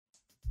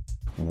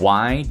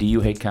Why do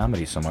you hate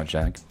comedy so much,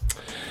 Zach?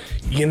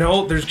 You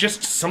know, there's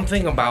just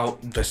something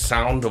about the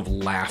sound of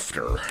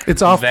laughter.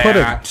 It's off-putting.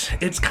 That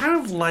it's kind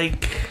of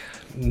like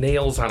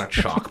nails on a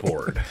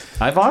chalkboard.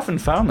 I've often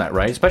found that,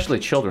 right? Especially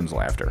children's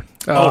laughter.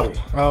 Oh,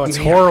 it's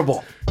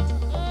horrible.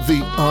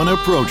 The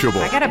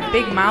unapproachable. I got a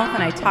big mouth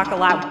and I talk a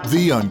lot.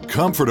 The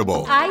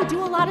uncomfortable. I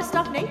do a lot of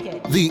stuff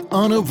naked. The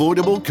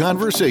unavoidable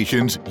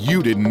conversations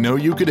you didn't know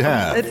you could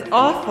have. It's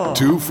awful.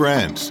 Two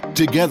friends,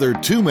 together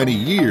too many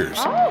years,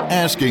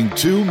 asking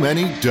too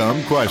many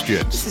dumb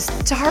questions. This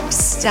is dark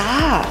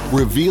stuff.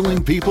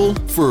 Revealing people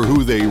for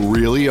who they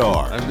really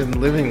are. I've been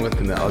living with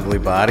an ugly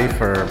body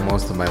for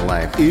most of my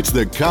life. It's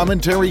the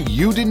commentary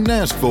you didn't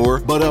ask for,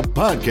 but a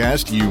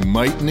podcast you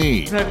might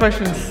need. That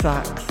question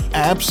sucks.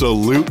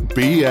 Absolute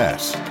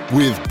BS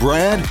with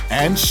Brad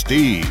and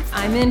Steve.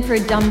 I'm in for a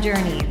dumb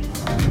journey.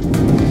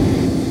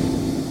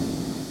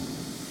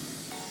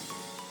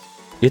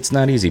 It's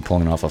not easy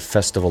pulling off a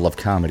festival of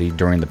comedy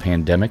during the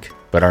pandemic,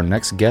 but our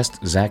next guest,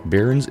 Zach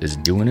Behrens, is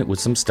doing it with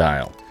some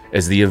style.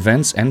 As the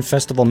events and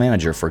festival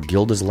manager for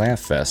Gilda's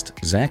Laugh Fest,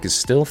 Zach is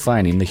still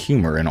finding the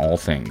humor in all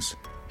things.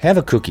 Have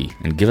a cookie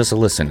and give us a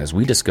listen as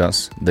we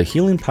discuss the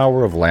healing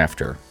power of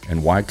laughter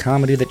and why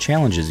comedy that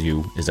challenges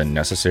you is a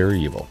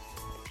necessary evil.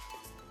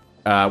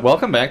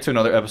 Welcome back to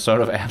another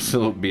episode of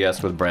Absolute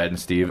BS with Brad and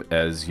Steve.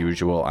 As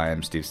usual, I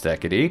am Steve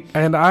Stackety.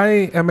 And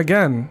I am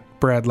again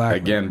Brad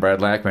Lackman. Again, Brad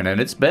Lackman, and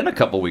it's been a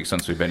couple weeks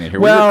since we've been in here.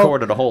 Well, we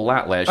recorded a whole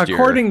lot last year.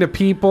 According to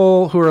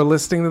people who are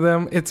listening to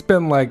them, it's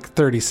been like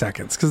 30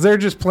 seconds because they're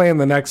just playing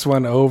the next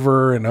one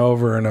over and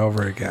over and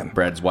over again.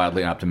 Brad's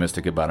wildly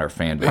optimistic about our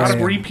fan base. A lot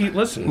of repeat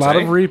listens. A lot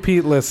of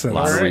repeat listens. A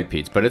lot of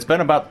repeats. But it's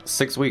been about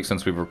 6 weeks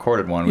since we've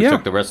recorded one. We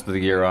took the rest of the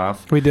year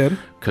off. We did.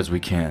 Because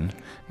we can.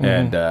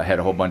 And had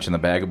a whole bunch in the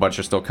bag. A bunch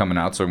are still coming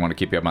out, so we want to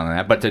keep you up on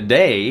that. But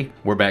today,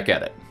 we're back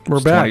at it. We're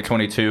back.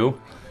 2022.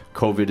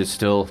 COVID is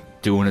still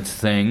doing its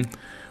thing.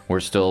 We're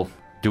still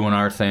doing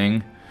our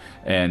thing.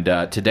 And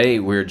today,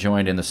 we're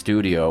joined in the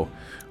studio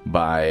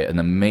by an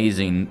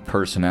amazing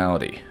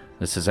personality.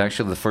 This is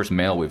actually the first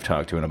male we've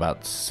talked to in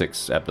about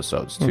 6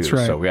 episodes, too. That's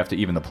right. So we have to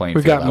even the playing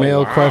We field got out.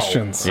 male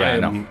questions. Yeah, I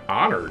know. I'm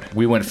honored.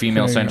 We went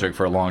female-centric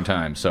for a long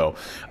time. So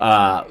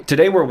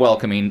today we're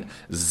welcoming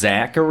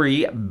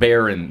Zachary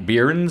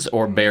Behrens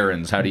or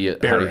Behrens?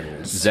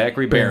 Behrens.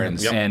 Zachary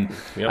Behrens. Yep. And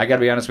Yep. I got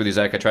to be honest with you,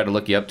 Zach, I tried to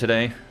look you up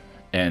today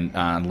and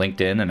on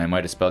LinkedIn, and I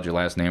might have spelled your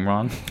last name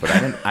wrong, but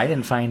I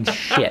didn't find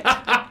shit.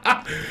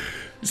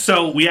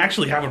 So we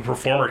actually have a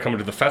performer coming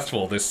to the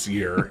festival this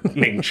year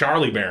named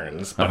Charlie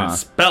Behrens, but it's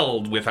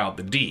spelled without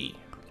the D.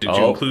 Did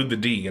you include the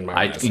D in my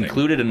last name? I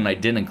included it and I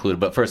didn't include it.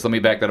 But first, let me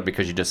back that up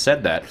because you just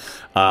said that.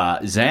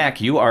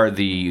 Zach, you are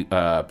the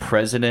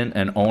president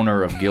and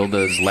owner of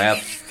Gilda's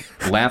Laugh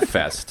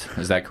Fest.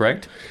 Is that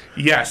correct?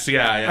 Yes,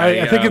 yeah.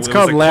 I think it's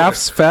called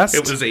Laughs Fest.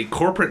 It was a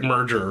corporate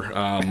merger,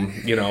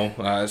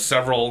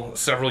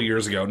 several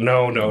years ago.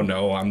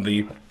 No. I'm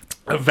the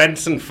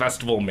events and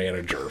festival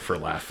manager for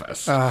Laugh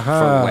Fest. For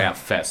Laugh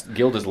Fest.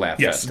 Gilda's Laugh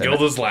Yes, Fest.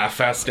 Gilda's Laugh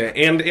Fest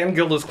and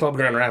Gilda's Club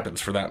Grand Rapids,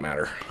 for that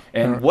matter.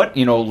 And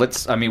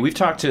we've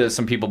talked to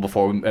some people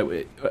before.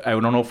 I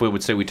don't know if we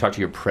would say we talked to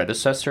your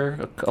predecessor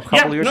a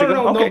couple years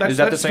ago. No, is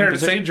that the that's same fair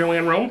position? to say,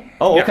 Joanne Rome.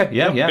 Oh, okay.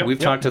 Yeah. Yep, We've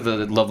talked to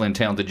the lovely and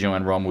talented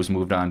Joanne Rome, who's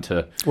moved on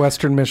to,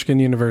 Western Michigan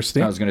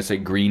University. I was going to say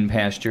green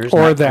pastures.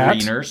 Or not that.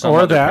 Greener, some Or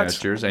other that.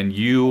 pastures. And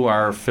you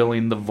are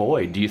filling the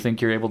void. Do you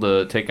think you're able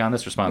to take on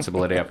this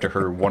responsibility after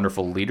her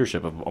wonderful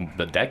leadership of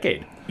the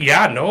decade?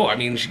 Yeah, no, I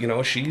mean, she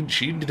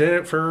did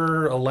it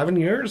for 11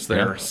 years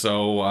there, Yeah.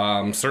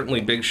 so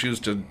certainly big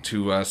shoes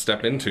to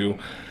step into.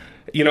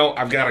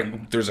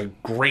 There's a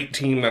great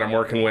team that I'm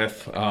working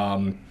with,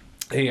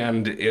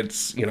 and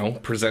it's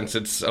presents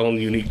its own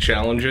unique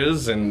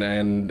challenges and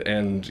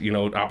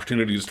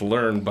opportunities to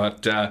learn.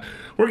 But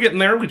we're getting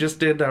there. We just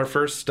did our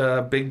first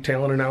big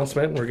talent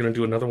announcement. We're going to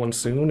do another one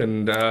soon,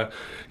 and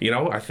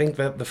I think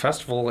that the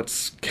festival,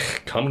 it's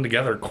coming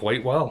together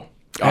quite well.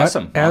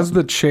 Awesome. As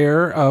the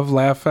chair of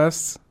Laugh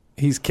Fest,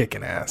 he's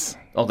kicking ass.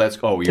 You're He's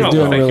doing thank you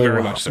really very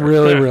well. much, sir.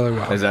 Really, really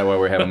well. Is that why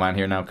we have him on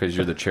here now? Because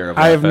you're the chair of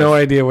I have Laugh no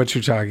Fest? idea what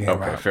you're talking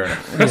Okay, about. fair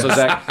enough. So,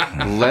 Zach,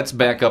 let's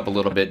back up a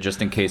little bit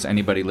just in case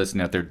anybody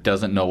listening out there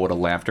doesn't know what a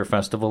laughter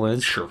festival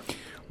is. Sure.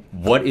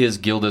 What is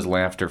Gilda's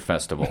Laughter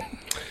Festival?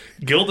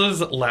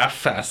 Gilda's Laugh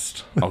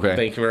Fest. Okay.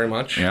 Thank you very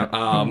much.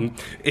 Yeah.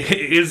 It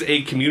is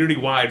a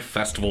community-wide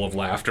festival of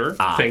laughter.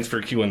 Thanks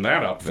for queuing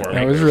that up for me.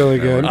 That was really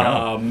good.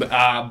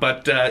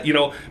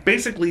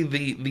 Basically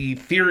the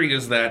theory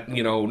is that,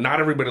 not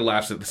everybody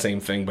laughs at the same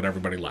thing, but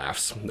everybody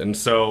laughs. And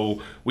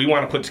so we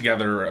want to put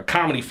together a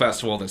comedy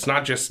festival that's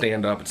not just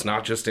stand-up, it's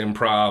not just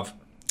improv.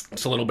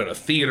 It's a little bit of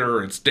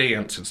theater, it's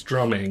dance, it's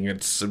drumming,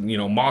 it's,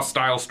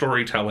 Moss-style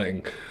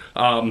storytelling.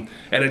 And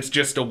it's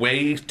just a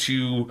way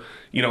to,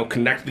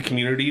 connect the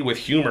community with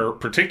humor,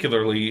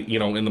 particularly,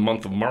 in the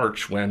month of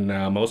March when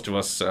most of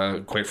us,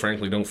 quite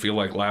frankly, don't feel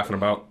like laughing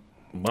about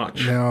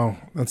much. No,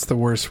 that's the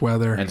worst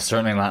weather. And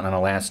certainly not in the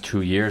last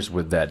 2 years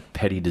with that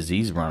petty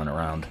disease running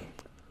around.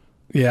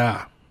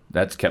 Yeah.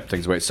 That's kept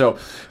things away. So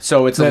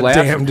it's That a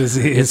damn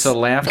disease. It's a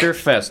laughter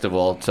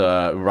festival. It's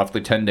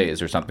roughly 10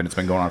 days or something. It's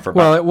been going on for.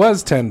 Well, it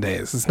was 10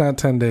 days. It's not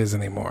 10 days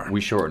anymore.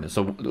 We shortened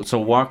it. So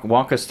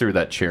walk us through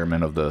that,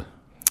 chairman of the.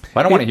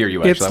 I don't want to hear you.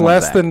 Actually, It's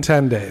less than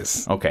 10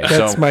 days. Okay,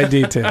 That's my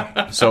detail.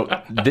 So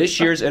this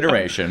year's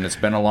iteration, it's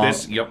been a long.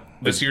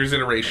 This year's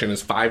iteration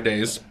is 5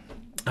 days.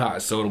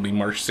 So it'll be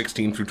March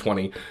 16 through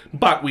 20.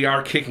 But we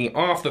are kicking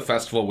off the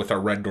festival with our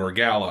Red Door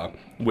Gala,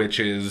 which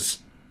is,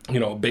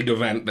 a big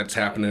event that's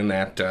happening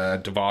at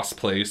DeVos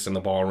Place and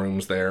the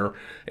ballrooms there.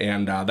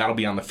 And that'll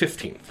be on the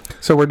 15th.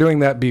 So we're doing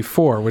that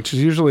before, which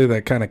is usually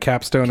the kind of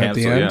capstone at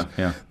the end.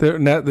 Yeah.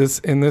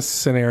 In this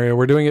scenario,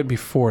 we're doing it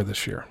before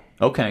this year.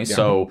 Okay,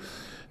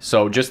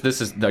 So just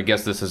this is, I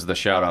guess this is the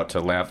shout out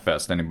to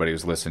LaughFest. Anybody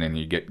who's listening,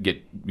 you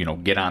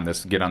get on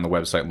this, get on the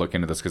website, look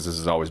into this, because this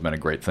has always been a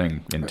great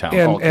thing in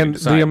town. And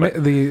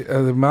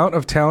the amount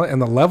of talent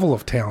and the level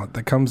of talent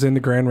that comes into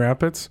Grand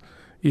Rapids,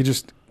 you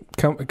just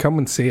come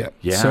and see it.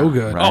 Yeah, so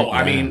good. right.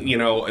 I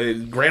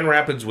mean, Grand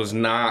Rapids was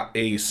not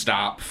a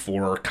stop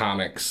for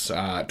comics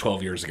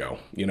 12 years ago.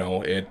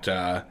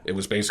 It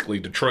was basically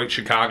Detroit,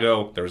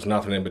 Chicago. There was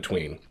nothing in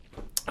between.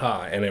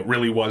 And it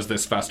really was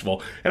this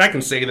festival. And I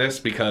can say this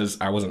because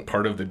I wasn't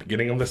part of the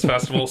beginning of this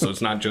festival, so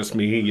it's not just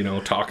me,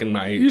 talking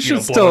my, You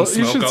should blowing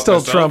still smoke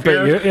up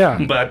trumpet here.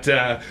 yeah.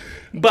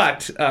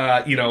 But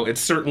it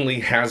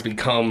certainly has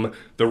become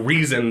the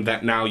reason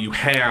that now you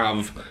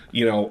have,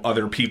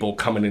 other people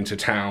coming into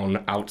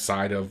town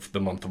outside of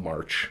the month of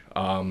March.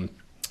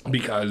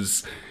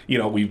 Because,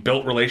 we've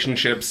built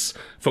relationships.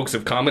 Folks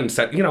have come and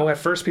said, at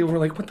first people were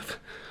like,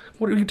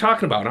 what are you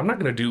talking about? I'm not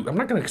going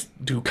to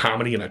do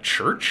comedy in a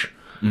church.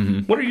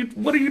 Mm-hmm.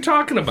 What are you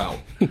talking about?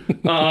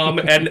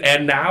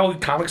 And now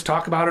comics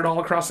talk about it all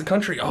across the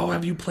country. Oh,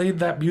 have you played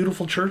that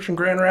beautiful church in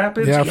Grand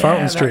Rapids? Yeah,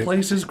 Fountain Street. That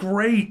place is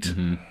great.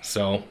 Mm-hmm.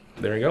 So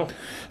there you go.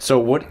 So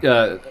what?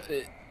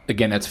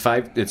 Again, it's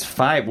 5. It's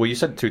 5. Well, you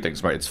said two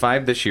things, right? It's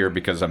 5 this year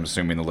because I'm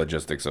assuming the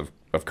logistics of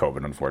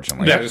COVID,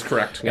 unfortunately. That is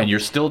correct. And you're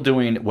still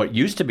doing what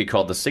used to be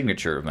called the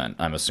signature event,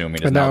 I'm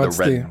assuming, is But now now the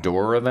Red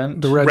Door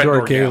event? The Red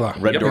Door Gala.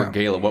 Red Door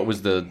Gala. What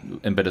was the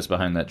impetus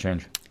behind that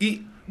change?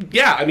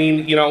 Yeah, I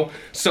mean,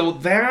 so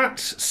that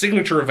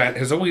signature event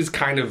has always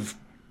kind of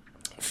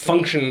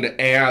functioned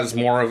as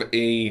more of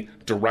a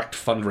direct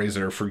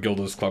fundraiser for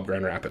Gilda's Club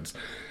Grand Rapids.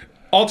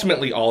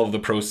 Ultimately, all of the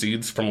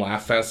proceeds from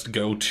LaughFest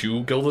go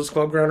to Gilda's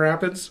Club Grand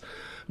Rapids,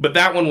 but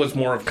that one was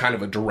more of kind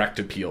of a direct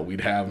appeal.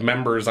 We'd have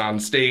members on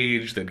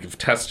stage, they'd give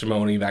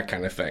testimony, that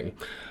kind of thing.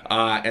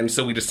 And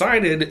so we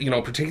decided,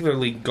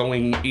 particularly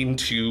going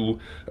into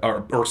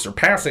or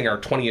surpassing our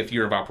 20th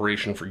year of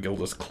operation for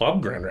Gilda's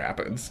Club Grand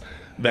Rapids,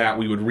 that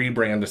we would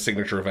rebrand the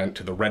signature event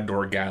to the Red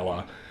Door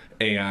Gala.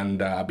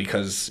 And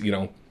because,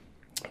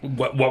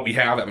 what we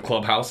have at the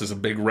clubhouse is a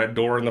big red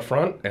door in the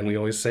front, and we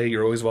always say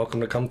you're always welcome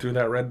to come through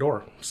that red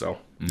door. So,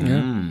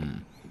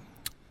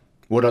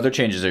 What other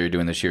changes are you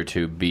doing this year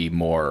to be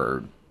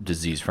more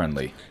disease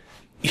friendly?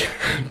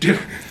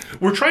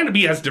 We're trying to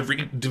be as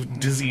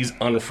disease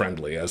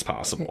unfriendly as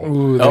possible.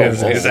 Ooh,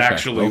 is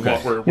actually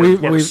what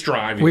we're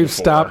striving We've for.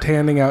 stopped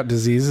handing out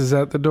diseases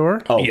at the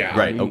door. Oh, Yeah.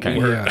 right. Okay.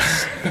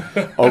 Yes.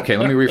 Okay,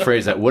 let me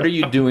rephrase that. What are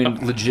you doing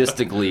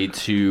logistically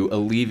to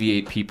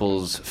alleviate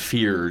people's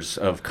fears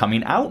of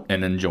coming out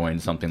and enjoying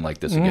something like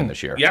this again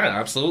this year? Yeah,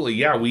 absolutely.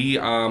 Yeah, we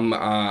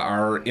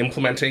are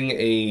implementing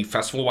a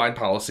festival-wide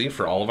policy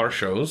for all of our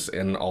shows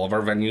and all of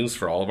our venues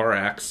for all of our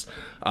acts.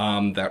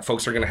 That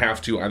folks are going to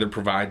have to either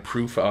provide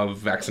proof of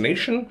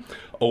vaccination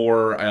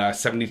or a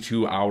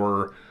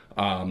 72-hour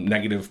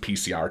negative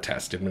PCR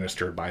test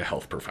administered by a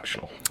health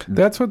professional.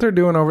 That's what they're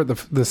doing over at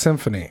the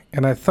Symphony.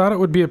 And I thought it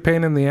would be a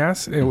pain in the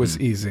ass. It was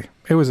easy.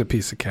 It was a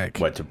piece of cake.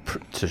 What,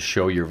 to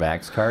show your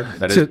Vax card?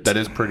 That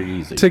is pretty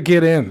easy. To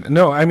get in.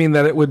 No, I mean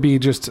that it would be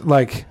just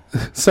like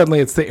suddenly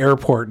it's the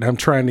airport and I'm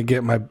trying to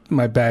get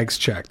my bags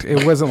checked.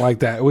 It wasn't like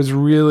that. It was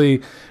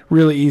really,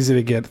 really easy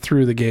to get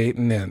through the gate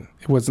and in.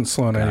 It wasn't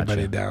slowing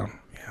anybody down.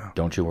 Yeah.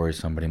 Don't you worry,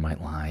 somebody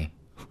might lie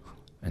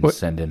and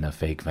send in a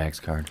fake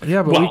Vax card.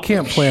 Yeah, but we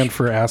can't plan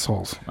for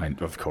assholes.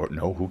 Of course,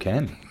 no, who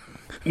can?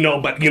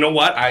 No, but you know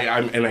what?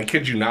 I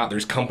kid you not,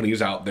 there's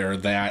companies out there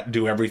that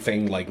do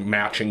everything like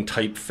matching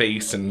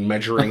typeface and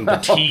measuring the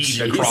T,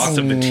 the cross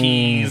of the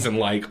T's, and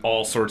like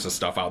all sorts of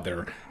stuff out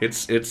there.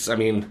 It's. I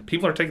mean,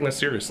 people are taking this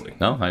seriously.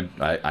 No,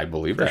 I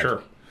believe that. For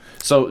sure.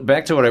 So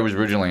back to what I was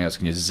originally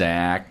asking you,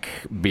 Zach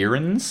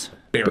Behrens?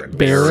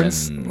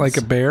 Barons? Like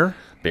a bear?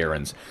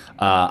 Barons.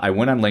 I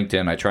went on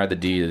LinkedIn. I tried the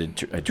D.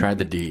 I tried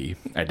the D.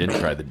 I didn't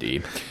try the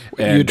D.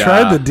 And, you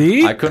tried the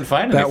D? I couldn't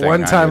find anything. That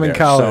one time in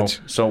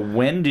college. So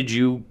when did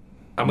you...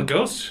 I'm a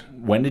ghost.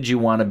 When did you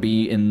want to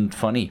be in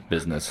funny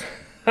business?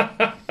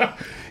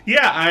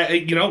 Yeah,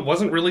 it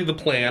wasn't really the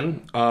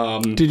plan.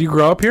 Did you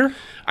grow up here?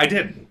 I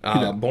did.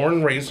 Born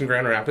and raised in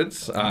Grand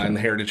Rapids, in the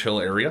Heritage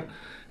Hill area.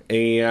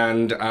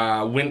 And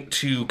went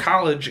to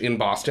college in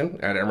Boston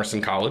at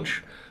Emerson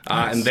College.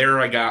 Nice. And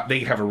there they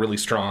have a really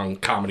strong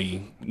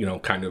comedy,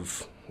 kind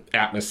of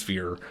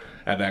atmosphere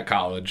at that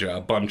college. A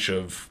bunch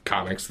of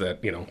comics that,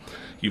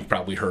 you've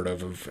probably heard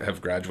of have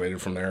graduated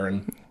from there.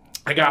 And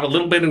I got a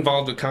little bit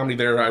involved with comedy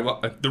there.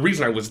 The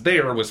reason I was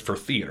there was for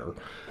theater.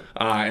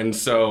 And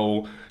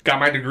so got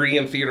my degree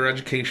in theater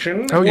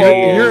education. Oh,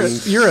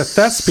 and you're a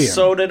thespian.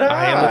 So did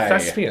I am a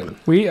thespian.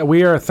 We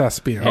are a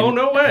thespian. Oh,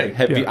 no way.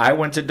 I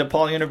went to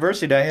DePaul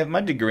University. I have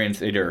my degree in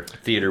theater,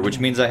 which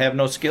means I have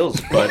no skills.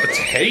 But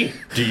Hey,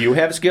 do you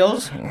have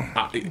skills?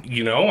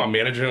 I'm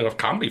managing a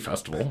comedy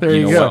festival. There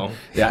you go. So,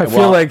 Yeah, I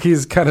feel like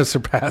he's kind of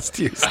surpassed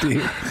you,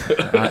 Steve.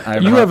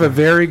 You have a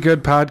very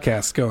good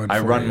podcast going. I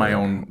for run you.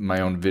 my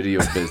own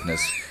video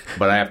business,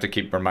 but I have to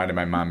keep reminding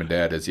my mom and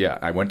dad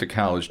I went to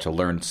college to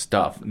learn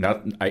stuff.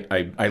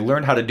 I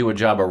learned how to do a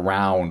job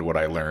around what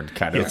I learned.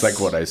 Kind of, Yes. It's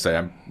like what I say.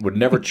 I would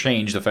never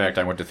change the fact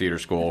I went to theater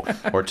school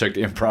or took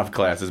improv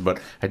classes, but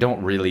I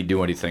don't really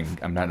do anything.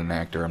 I'm not an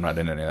actor. I'm not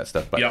in any of that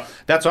stuff. But Yep.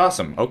 that's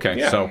awesome. Okay,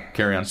 Yeah. so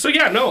carry on. So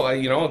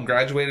I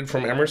graduated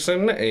from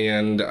Emerson,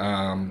 and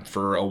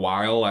for a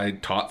while I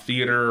taught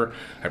theater.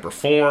 I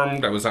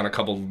performed. I was on a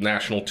couple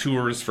national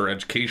tours for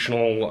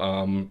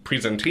educational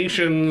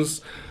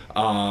presentations,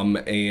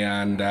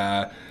 and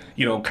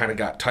kind of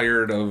got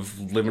tired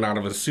of living out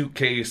of a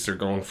suitcase or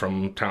going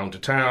from town to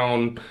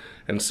town,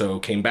 and so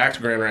came back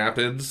to Grand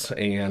Rapids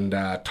and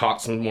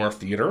taught some more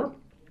theater.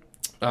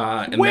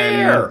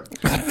 Where?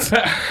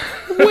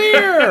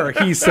 Where?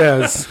 He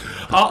says.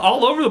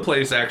 All over the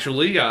place,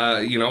 actually.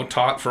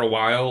 Taught for a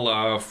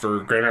while for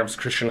Grand Rapids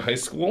Christian High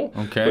School,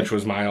 Okay. which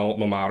was my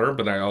alma mater,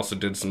 but I also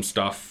did some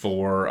stuff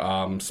for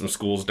some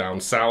schools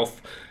down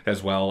south,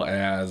 as well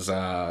as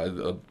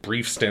a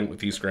brief stint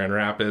with East Grand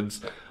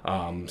Rapids.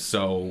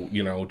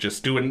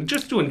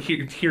 Just doing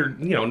here,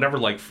 never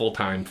like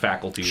full-time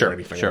faculty Sure, or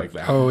anything sure. like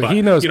that. Oh, But,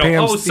 he knows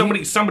Pam's-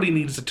 somebody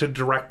needs to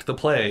direct the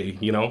play.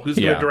 Who's going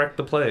Yeah. to direct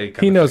the play?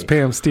 kind He of knows thing.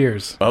 Pam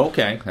Steers.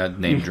 Okay,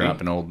 name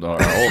dropping our old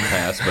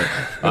past,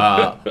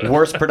 but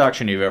worst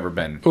production you've ever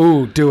been?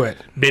 Ooh, do it.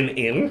 Been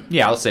in?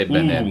 Yeah, I'll say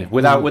been in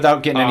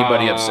without getting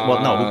anybody upset.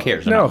 Well, no, who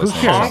cares? They're no, not who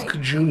listening. cares?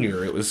 Honk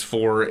Jr. It was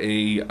for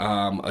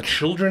a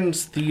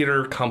children's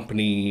theater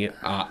company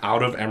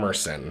out of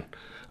Emerson.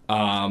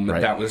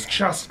 That was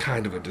just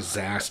kind of a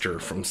disaster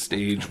from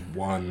stage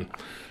one.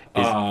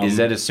 Is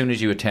that as soon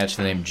as you attach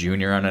the name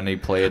Junior on any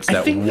play, it's I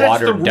that think that's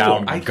the watered rule.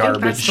 down I think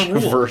garbage that's the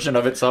rule. version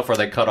of itself where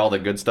they cut all the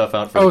good stuff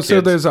out for the Oh, kids?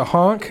 so there's a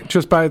honk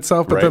just by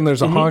itself, but Right. then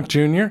there's a honk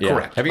junior? Yeah.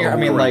 Correct. Have you? I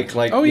mean, like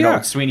Oh, you yeah.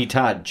 know, Sweeney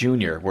Todd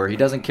Jr., where he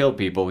doesn't kill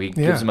people, he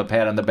Yeah. gives him a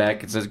pat on the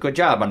back and says "Good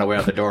job" on the way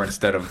out the door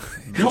instead of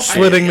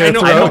Slitting their I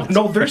know. throat.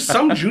 No, there's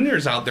some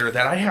juniors out there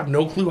that I have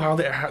no clue how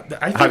they. I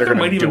think they're there gonna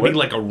might even do be it.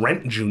 like a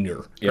rent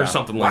junior Yeah. or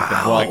something like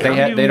that. well, Like,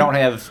 how do they you- don't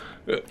have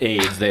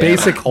AIDS, they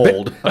Basic- have a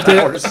cold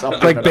or something.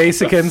 Like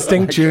Basic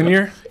Instinct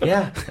Junior?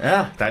 yeah.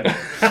 That,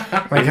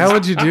 Like, how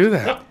would you do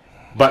that?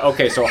 but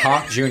okay, so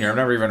Honk Jr. I've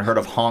never even heard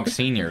of Honk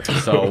Senior.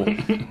 So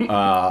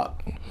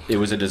it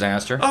was a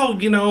disaster. Oh,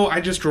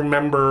 I just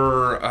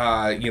remember,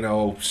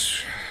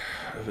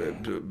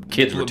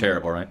 Kids were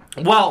terrible, right?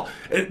 Well,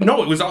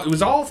 no, it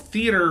was all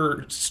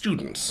theater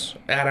students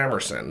at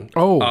Emerson.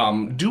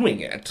 Doing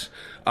it.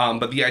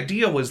 But the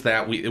idea was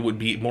that it would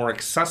be more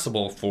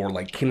accessible for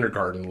like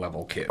kindergarten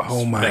level kids.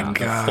 Oh my than the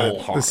full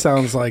god! honk. This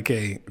sounds like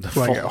a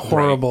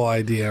horrible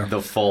idea.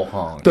 The full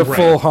honk. The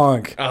full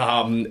honk.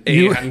 And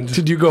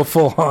Did you go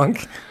full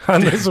honk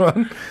on this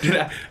one?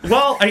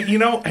 well,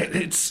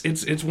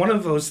 it's one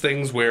of those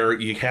things where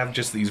you have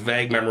just these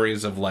vague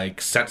memories of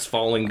like sets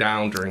falling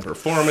down during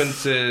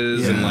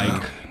performances and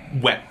like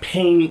wet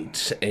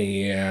paint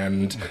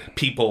and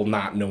people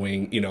not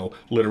knowing,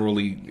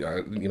 literally,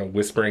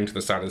 whispering to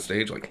the side of the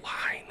stage like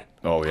line.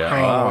 Oh yeah.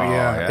 Oh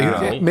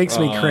yeah. It makes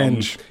me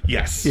cringe.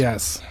 Yes.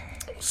 Yes.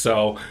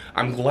 So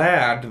I'm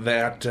glad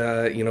that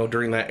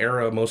during that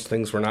era most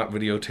things were not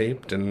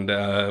videotaped, and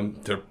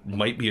there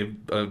might be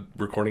a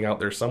recording out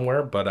there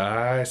somewhere, but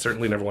I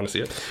certainly never want to see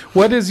it.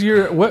 What is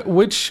your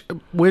which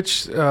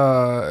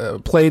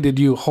play did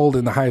you hold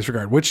in the highest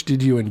regard? Which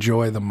did you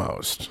enjoy the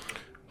most?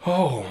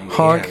 Oh,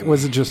 Honk? man.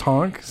 Was it just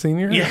Honk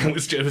Senior? Yeah, it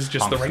was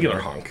just the regular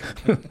honk.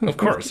 Of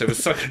course, it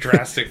was such a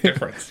drastic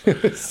difference.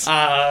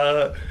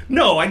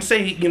 No, I'd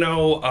say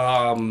well,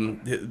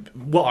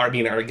 I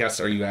mean, I guess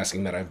are you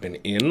asking that I've been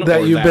in?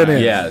 That or you've been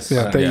in. Yes.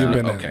 Yeah, that Yeah. you've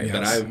been Okay, in.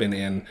 that Yes. I've been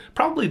in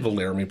probably the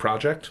Laramie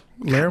Project.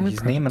 Laramie.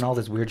 He's naming all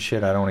this weird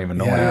shit I don't even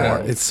know Yeah,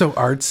 anymore. it's so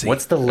artsy.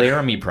 What's the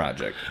Laramie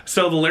Project?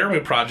 So the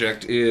Laramie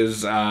Project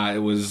is it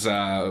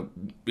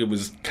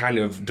was kind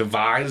of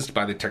devised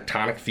by the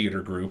Tectonic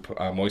Theater Group,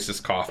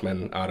 Moises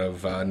Kaufman out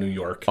of New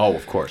York. Oh,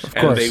 of course. and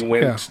course, they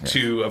went yeah.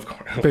 to of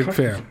course. Big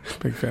fan.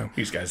 Big fan.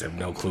 These guys have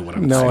no clue what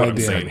I'm, No what I'm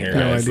idea. saying here. No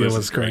guys. idea This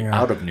what's is great. going on.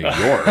 Out of New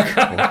York.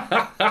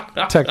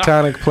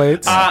 Tectonic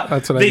plates.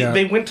 That's what I got.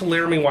 They went to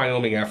Laramie,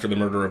 Wyoming after the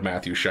murder of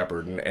Matthew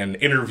Shepard and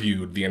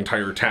interviewed the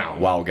entire town.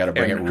 Wow, got to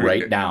bring it And-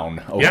 right down.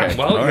 Okay. Yeah,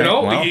 well, All right,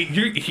 well.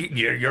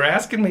 you're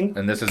asking me.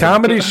 And this is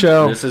Comedy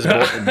show. This is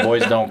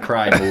Boys Don't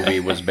Cry movie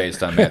was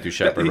based on Matthew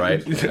Shepard,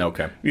 right?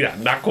 Okay. Yeah,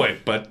 not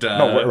quite, but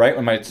No, right?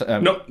 Am I,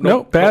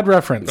 no, bad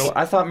reference. No,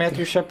 I thought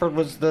Matthew Shepard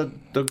was the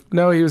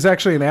No, he was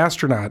actually an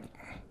astronaut.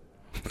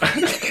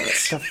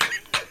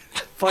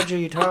 fudge are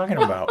you talking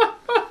about?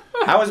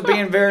 I was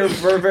being very,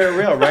 very, very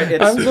real, right?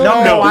 It's,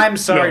 No, I'm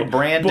sorry, no.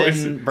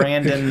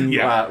 Brandon.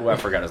 Yeah. I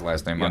forgot his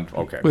last name.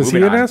 Okay, Was he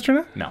moving an on.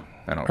 astronaut? No,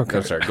 I don't. Okay.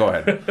 I'm sorry. Go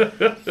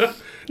ahead.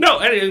 No,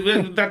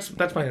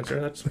 that's my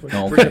answer. We're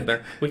Okay. good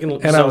there. We can.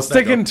 And I was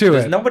sticking to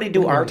Does it. nobody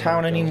do Our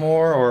Town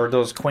anymore, or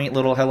those quaint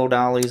little Hello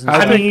Dollies? And I I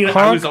stuff? think mean, I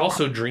Honk- was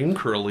also Dream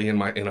Curly in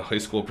a high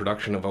school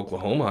production of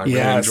Oklahoma. I really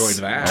Yes.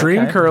 enjoyed that.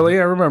 Dream Okay. Curly,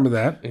 I remember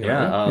that.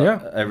 Yeah,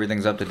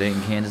 everything's up to date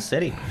in Kansas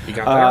City. You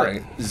got that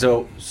right.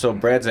 So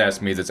Brad's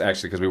asked me this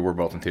actually because we were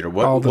both in theater.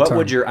 All What the time.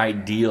 would your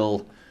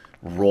ideal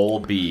role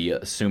be,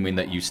 assuming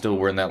that you still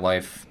were in that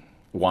life,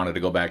 wanted to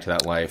go back to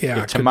that life? Yeah, if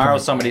good tomorrow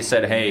point. somebody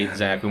said, "Hey,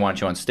 Zach, we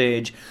want you on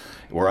stage.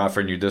 We're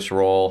offering you this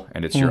role,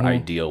 and it's Mm-hmm. your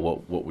ideal,"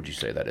 what would you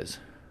say that is?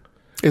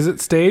 Is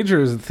it stage or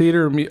is it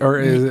theater or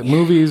is it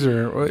movies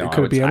or No,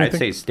 could it be I'd anything?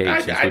 say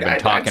stage since we've been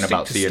talking I'd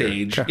about stick to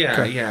theater. Stage.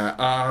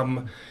 Yeah.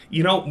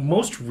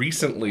 Most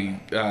recently,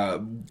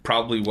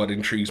 probably what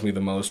intrigues me the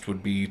most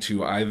would be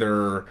to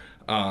either,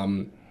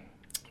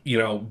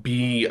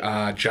 be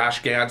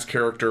Josh Gad's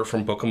character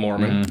from Book of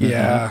Mormon,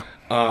 Yeah.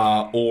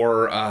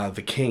 or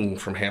the King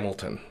from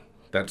Hamilton.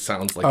 That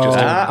sounds like Oh. just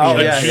Ah,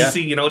 a yeah,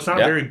 juicy, yeah. it's not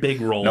Yeah. a very big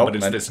role, Nope, but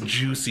it's that's- this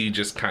juicy,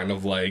 just kind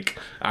of like,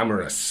 I'm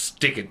going to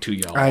stick it to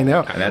y'all. I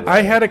know. kind of I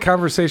role. had a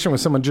conversation with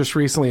someone just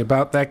recently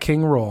about that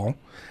king role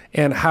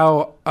and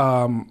how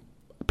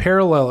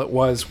parallel it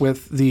was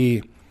with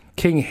the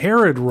King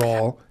Herod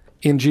role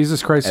in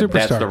Jesus Christ And Superstar.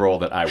 that's the role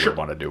that I would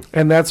want to do.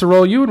 And that's a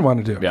role you would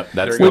want to do. Yep,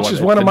 that's which the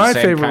is one of the my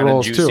same favorite kind of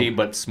roles juicy, too.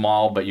 but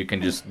small, but you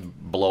can just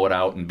blow it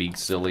out and be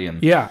silly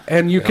and Yeah,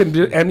 and you can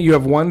do, and you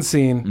have one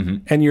scene, Mm-hmm.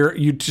 and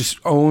you just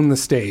own the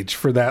stage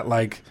for that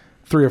like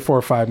 3 or 4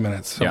 or 5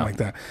 minutes, something Yeah. like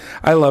that.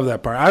 I love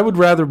that part. I would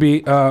rather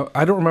be.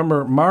 I don't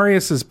remember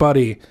Marius's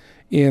buddy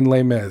in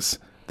Les Mis,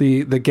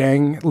 the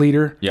gang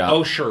leader. yeah.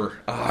 Oh, sure.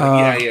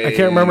 I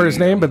can't remember his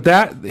name, but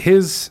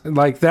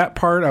that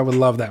part, I would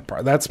love that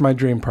part. That's my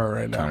dream part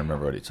right I now. don't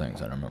remember what he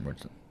sings. I don't remember.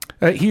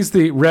 What He's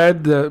the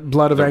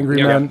blood of angry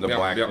yeah, men. the Yep,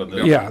 black yep, with the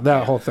yep. Yeah,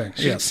 that whole thing.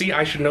 See, Yeah. see,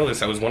 I should know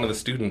this. I was one of the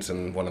students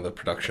in one of the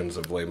productions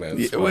of Les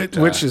Mis. but,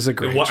 which is a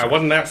great I show.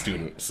 wasn't that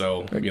student,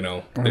 so there you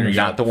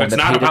Not go. the one If it's that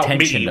not paid about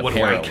attention, me. What do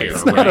I apparently. care?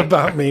 It's Not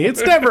about me.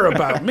 It's never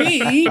about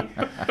me.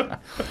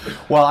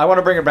 Well, I want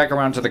to bring it back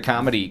around to the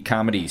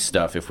comedy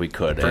stuff, if we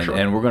could, sure.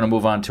 and we're going to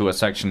move on to a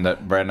section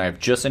that Brad and I have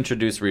just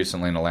introduced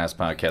recently in the last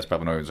podcast.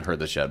 Probably no one's heard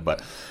this yet,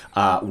 but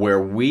where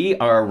we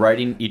are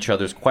writing each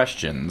other's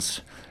questions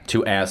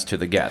to ask to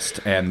the guest.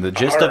 And the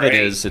gist of it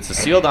is, it's a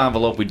sealed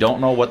envelope. We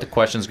don't know what the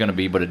question is going to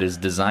be, but it is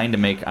designed to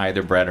make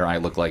either Brad or I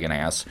look like an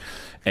ass,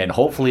 and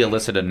hopefully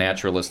elicit a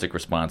naturalistic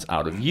response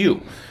out of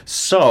you.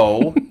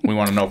 So we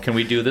want to know: can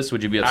we do this?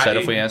 Would you be upset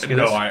if we ask you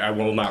No, this? I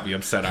will not be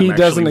upset. He I'm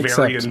doesn't actually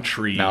very accept.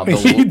 intrigued. Now,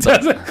 He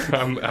doesn't.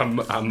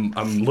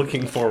 I'm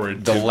looking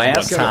forward to The last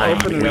what's time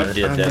open it we up.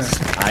 did this,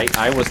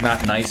 I was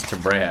not nice to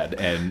Brad,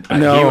 and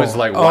No. he was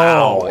like,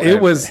 "Wow!" Oh,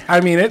 it was.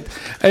 I mean,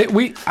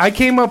 I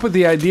came up with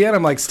the idea, and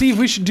I'm like, Steve,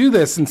 we should do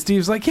this, and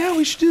Steve's like, yeah,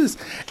 we should do this,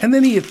 and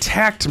then he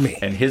attacked me.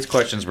 And his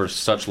questions were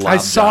such loud. I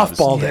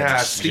softballed it. Yeah,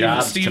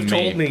 Jobs Steve to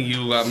told me. me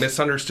you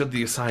misunderstood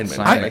the assignment.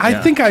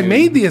 I think I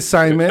made the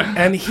assignment,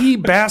 and he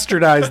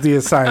bastardized the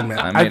assignment.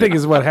 I think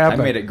is what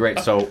happened. I made it great.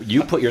 So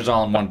you put yours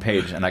all on one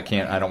page, and I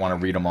don't want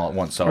to read them all at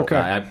once. So Okay.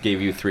 I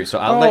gave you 3. So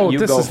I'll let you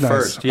this go is nice.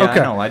 first. Yeah, Okay.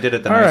 I know. I did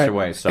it the All nicer right.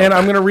 way. So And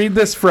I'm going to read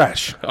this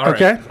fresh. All right,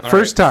 Okay, all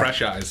first right, time.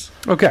 Fresh eyes.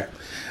 Okay.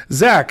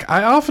 Zach,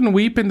 I often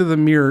weep into the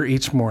mirror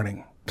each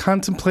morning,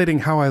 contemplating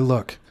how I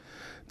look.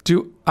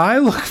 Do I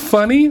look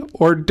funny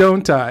or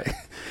don't I?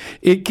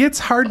 It gets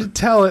hard to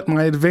tell at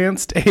my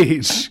advanced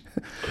age.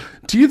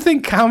 Do you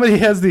think comedy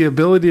has the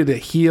ability to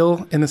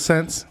heal in a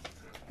sense?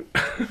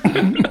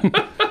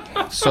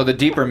 So the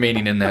deeper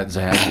meaning in that,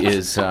 Zach,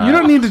 is You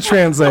don't need to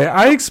translate.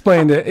 I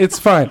explained it. It's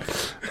fine.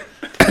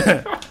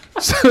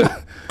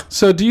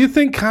 So do you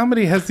think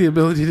comedy has the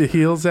ability to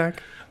heal,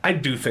 Zach? I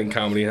do think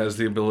comedy has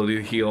the ability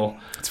to heal.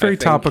 It's very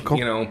topical.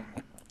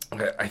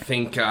 I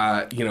think,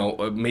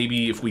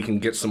 maybe if we can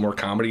get some more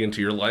comedy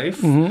into your life,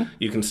 Mm-hmm.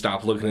 you can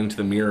stop looking into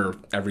the mirror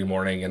every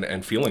morning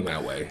and feeling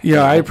that way.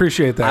 Yeah, I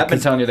appreciate that. I've been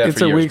 'cause telling you that it's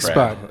for a years, weak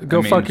Brad. spot. Go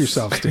I mean, fuck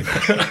yourself, Steve.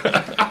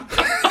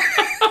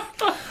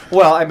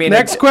 well, I mean,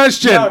 Next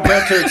question. No,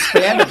 to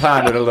expand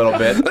upon it a little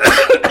bit.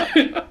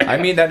 I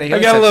mean that. I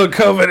got a little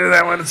COVID in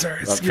that one.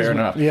 Sorry. Well, Excuse fair me.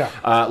 enough.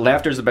 Yeah.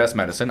 Laughter is the best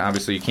medicine.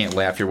 Obviously, you can't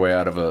laugh your way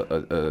out of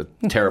a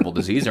terrible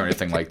disease or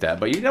anything like that.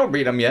 But you don't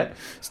read them yet.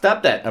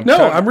 Stop that. No,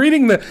 I'm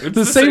reading the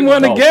the same same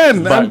one one.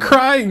 again. But- I'm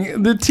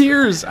crying. The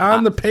tears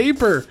on the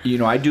paper. You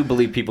know, I do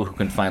believe people who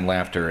can find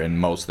laughter in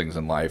most things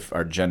in life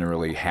are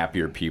generally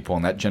happier people,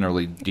 and that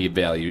generally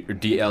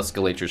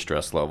de-escalates your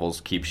stress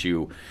levels, keeps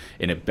you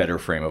in a better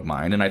frame of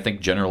mind. And I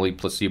think generally,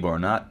 placebo or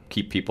not,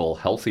 keep people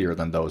healthier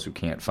than those who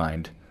can't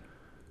find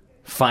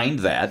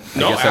that. I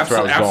No, guess that's where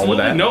I was going with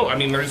absolutely. that. No, I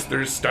mean,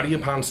 there's study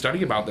upon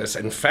study about this.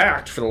 In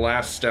fact, for the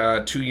last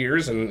 2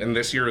 years and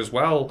this year as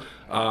well,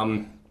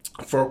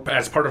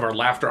 as part of our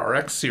Laughter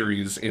RX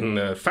series in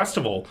the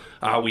festival,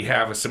 we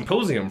have a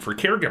symposium for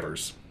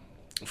caregivers.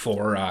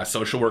 for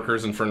social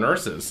workers and for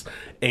nurses.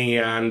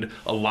 And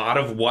a lot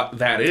of what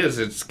that is,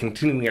 it's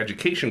continuing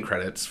education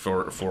credits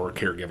for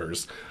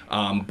caregivers.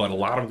 But a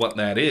lot of what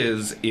that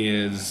is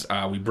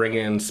we bring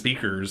in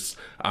speakers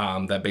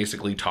that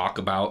basically talk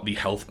about the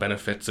health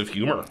benefits of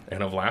humor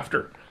and of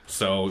laughter.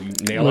 So you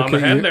nail on the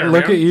head there,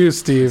 Look man. at you,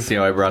 Steve. See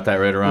how I brought that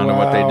right around to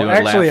what they do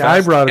at Actually, Laugh I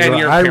Fest? brought it And around.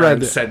 your I read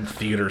parents it. said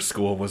theater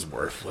school was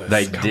worthless.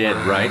 They did,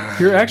 right?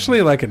 You're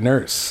actually like a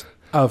nurse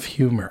of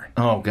humor.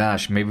 Oh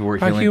gosh, maybe we're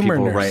A healing humor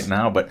people nurse. right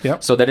now. But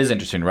Yep. so that is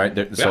interesting,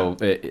 right? So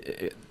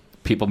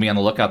people be on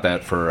the lookout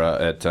that for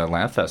at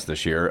Laugh Fest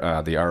this year,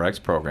 the RX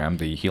program,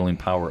 the Healing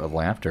Power of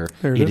Laughter.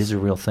 There It it is is. a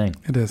real thing.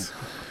 It is.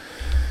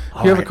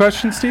 You have a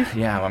question, Steve?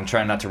 Yeah, I'm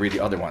trying not to read the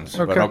other ones.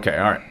 But Okay. okay,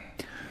 all right.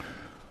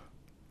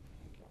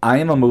 I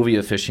am a movie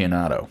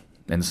aficionado,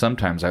 and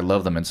sometimes I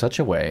love them in such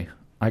a way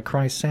I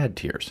cry sad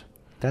tears.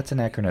 That's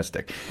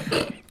anachronistic.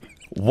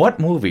 What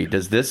movie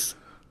does this...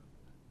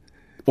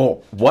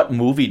 Well, what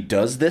movie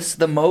does this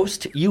the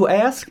most, you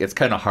ask? It's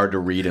kind of hard to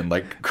read and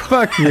like...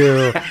 Fuck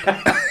you.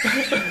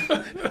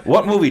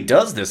 What movie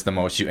does this the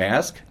most, you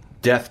ask?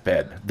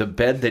 Deathbed. The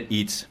bed that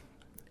eats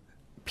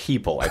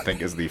people, I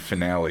think, is the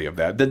finale of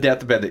that. The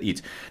deathbed that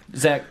eats.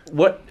 Zach,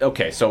 what...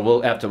 Okay, so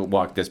we'll have to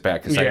walk this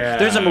back a second. Yeah,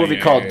 There's a movie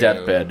yeah, called yeah.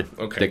 Deathbed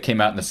Okay. that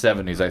came out in the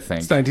 70s, I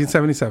think. It's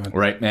 1977.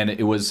 Right, and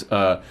it was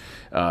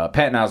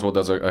Patton Oswalt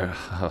does a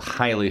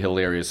highly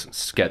hilarious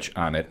sketch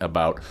on it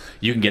about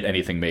you can get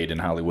anything made in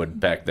Hollywood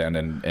back then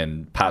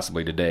and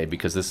possibly today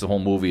because this whole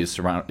movie is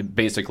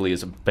basically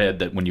is a bed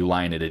that when you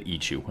lie in it, it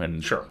eats you,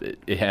 and Sure.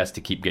 it has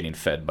to keep getting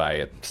fed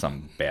by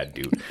some bad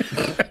dude.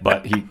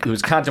 But he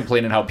was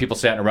contemplating how people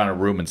sat around a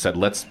room and said,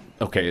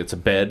 okay, it's a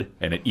bed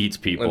and it eats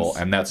people,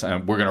 and that's we're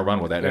going to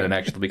run with that, and it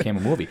actually became a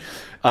movie.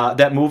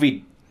 That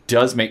movie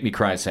does make me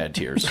cry sad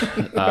tears.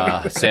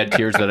 Sad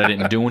tears that I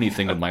didn't do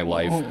anything with my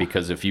life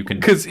because if you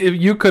can Because if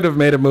you could have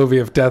made a movie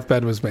if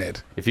Deathbed was made.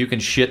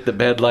 shit the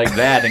bed like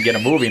that and get a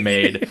movie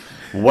made,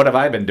 what have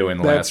I been doing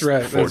the That's last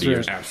right, 40 that's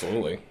years? right.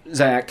 Absolutely.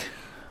 Zach,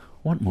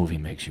 what movie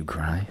makes you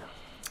cry?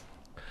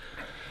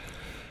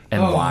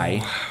 And why?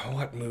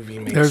 What movie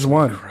makes There's me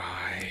one.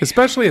 cry?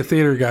 Especially a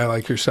theater guy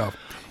like yourself.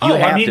 You I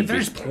have mean, to be.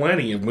 there's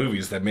plenty of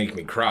movies that make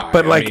me cry.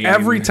 But I like mean,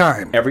 every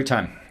time. Every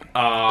time.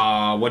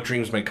 What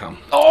Dreams May Come.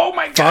 Oh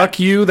my God. Fuck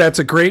you. That's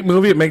a great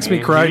movie. It makes me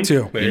cry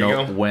too. There You you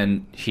know, go.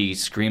 when he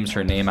screams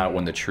her name out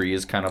when the tree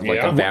is kind of like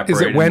Yeah. evaporating.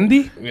 Is it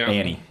Wendy? Yeah.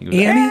 Annie. He goes,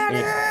 Annie?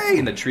 Annie!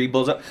 And the tree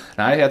blows up.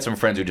 And I had some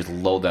friends who just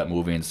loathe that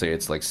movie and say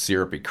it's like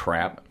syrupy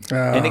crap. Oh,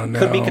 and it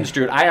could be no.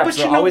 construed. I But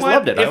you know always what?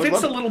 loved it. I If always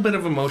it's a loved it. little bit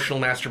of emotional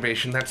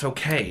masturbation, that's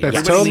okay. That's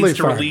Everybody totally needs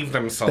to fine. relieve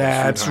themselves.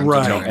 That's from time to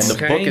right. time, And the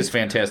okay? book is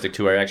fantastic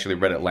too. I actually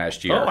read it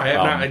last year. Oh,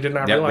 I did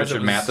not yeah, realize Richard it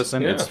was-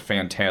 Matheson. yeah. It's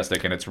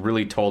fantastic, and it's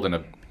really told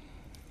in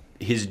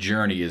his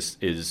journey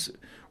is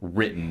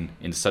written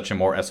in such a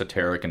more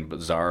esoteric and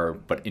bizarre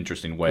but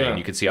interesting way, Yeah. and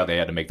you can see how they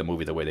had to make the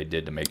movie the way they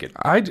did to make it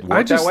I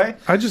work just that way.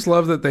 I just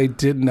love that they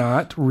did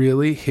not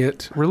really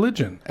hit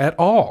religion at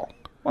all.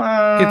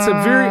 It's a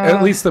very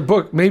at least the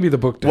book maybe the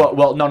book did.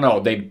 Well, no,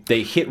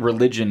 they hit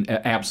religion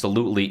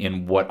absolutely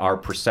in what our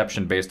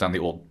perception based on the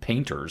old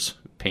painters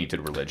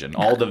painted religion.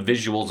 All the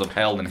visuals of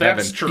hell and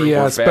That's heaven true. were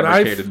Yes, but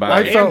fabricated by.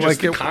 I felt And just like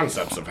the it-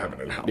 concepts of heaven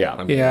and hell. Yeah.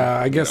 I mean, yeah,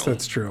 I guess you know.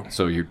 that's true.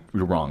 So you're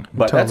wrong,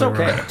 but Totally that's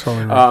okay. right,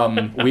 totally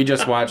right. I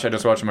just watched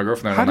with my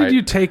girlfriend the How other did night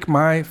you take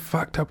my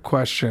fucked up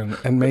question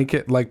and make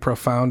it like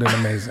profound and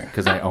amazing?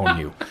 because I own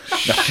you.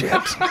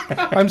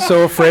 I'm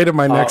so afraid of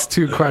my next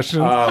two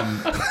questions.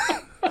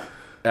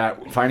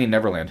 Finding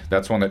Neverland.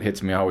 That's one that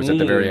hits me always at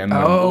the very end.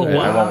 Oh, I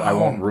wow.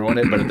 won't ruin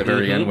it, but at the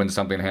very end when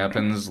something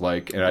happens,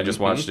 and I just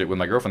watched it with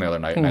my girlfriend the other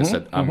night, and I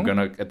said,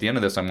 at the end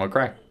of this, I'm gonna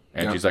cry.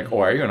 And she's like,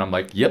 "Oh, are you?" And I'm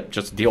like, "Yep,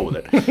 just deal with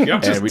it."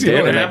 Yep, just and we deal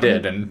did, with and it. I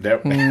did, and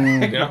that,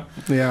 Yeah.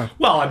 yeah.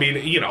 Well, I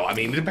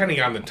mean,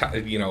 depending on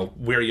the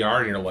where you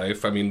are in your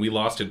life. I mean, we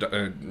lost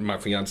my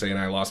fiance and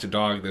I lost a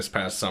dog this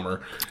past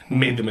summer.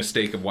 Made the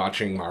mistake of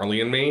watching Marley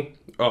and Me.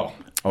 Oh,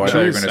 I thought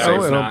you were going to Jeez, say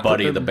oh, it'll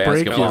Buddy, the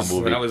break basketball his-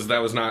 movie.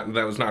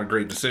 that was not a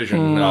great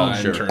decision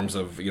sure. in terms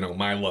of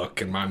my look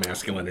and my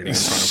masculinity in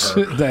front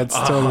of her. That's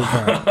totally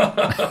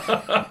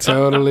fine.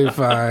 Totally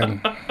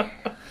fine.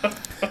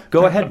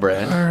 Go ahead,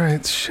 Brad. All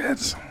right,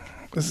 shit.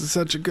 This is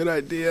such a good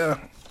idea.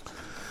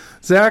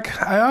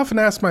 Zach, I often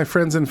ask my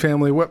friends and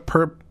family what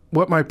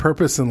my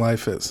purpose in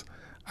life is.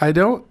 I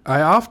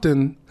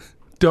often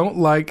don't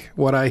like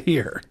what I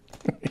hear.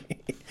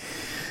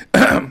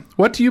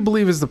 What do you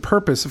believe is the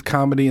purpose of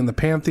comedy in the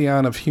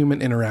pantheon of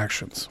human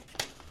interactions?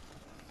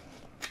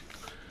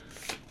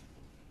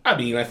 I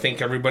mean, I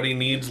think everybody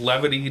needs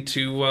levity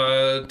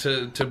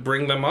to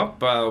bring them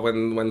up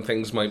when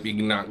things might be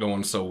not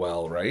going so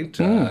well, right?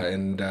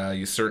 And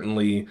you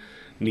certainly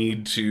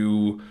need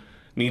to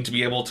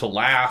be able to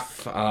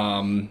laugh,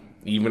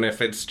 even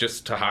if it's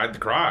just to hide the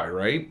cry,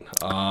 right?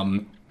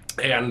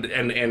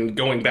 And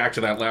going back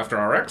to that Laughter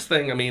RX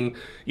thing, I mean,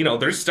 you know,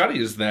 there's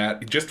studies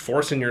that just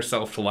forcing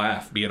yourself to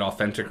laugh, be it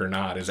authentic or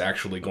not, is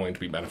actually going to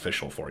be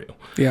beneficial for you.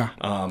 Yeah.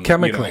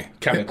 Chemically.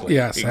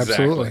 Yes,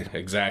 absolutely.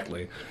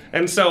 Exactly.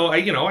 And so,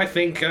 I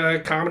think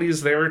comedy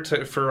is there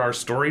for our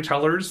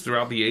storytellers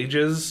throughout the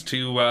ages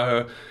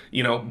to,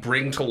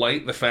 bring to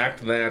light the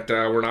fact that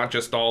we're not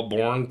just all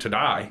born to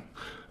die.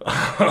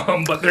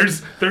 But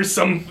there's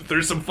some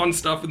fun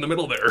stuff in the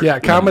middle there. Yeah,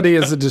 comedy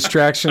is a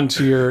distraction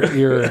to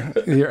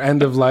your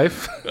end of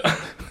life.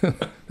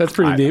 That's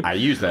pretty deep. I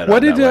use that. What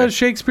did that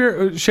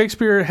way.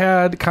 Shakespeare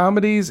had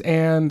comedies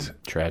and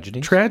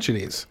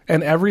tragedies,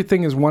 and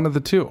everything is one of the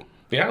two.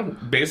 Yeah,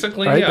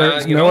 basically. Right?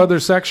 There's no other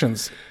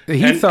sections.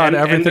 He thought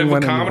everything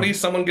went. End of a comedy,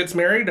 someone gets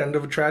married. End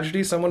of a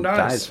tragedy, someone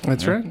dies.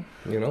 That's right.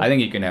 I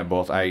think you can have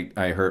both. I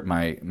hurt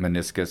my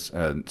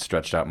meniscus,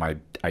 stretched out my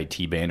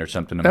IT band or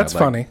something. In That's my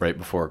leg funny. Right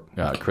before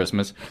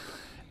Christmas.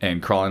 And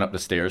crawling up the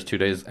stairs 2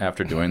 days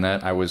after doing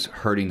that, I was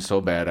hurting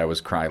so bad I was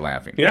cry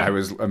laughing. Yeah.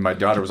 My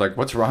daughter was like,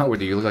 "What's wrong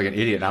with you? You look like an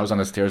idiot." And I was on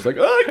the stairs like,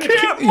 "Oh, I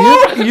can't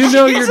move." You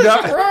know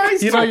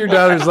your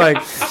daughter's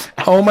like,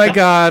 "Oh my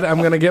God,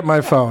 I'm gonna get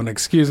my phone."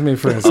 Excuse me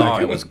for a second. Oh,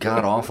 it was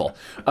god awful.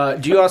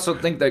 Do you also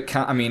think that?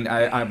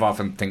 I've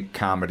often think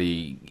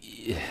comedy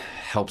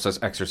helps us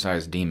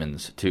exercise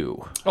demons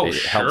too. Oh, it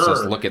sure. helps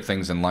us look at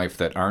things in life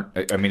that aren't.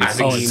 I mean, it's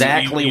I mean,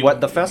 exactly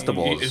what the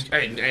festival is.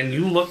 And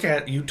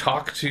you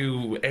talk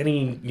to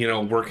any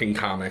working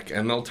comic,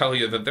 and they'll tell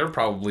you that they're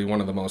probably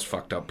one of the most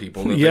fucked up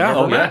people. That Yeah. they've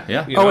ever met,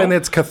 yeah. you know? And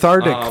it's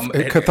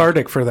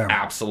cathartic for them.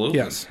 Absolutely.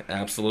 Yes.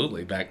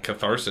 Absolutely. That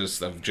catharsis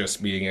of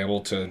just being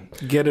able to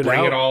Get it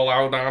bring out. it all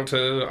out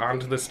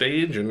onto the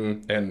stage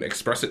and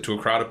express it to a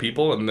crowd of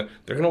people, and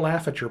they're going to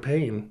laugh at your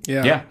pain.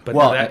 Yeah. But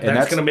Well, that's and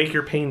going to make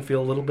your pain feel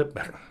a little bit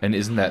better. And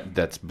isn't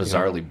that's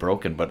bizarrely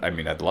broken? But I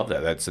mean, I'd love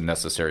that. That's a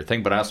necessary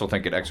thing. But I also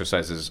think it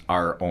exercises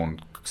our own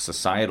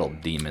societal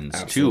demons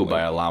Absolutely. too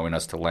by allowing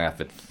us to laugh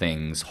at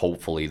things,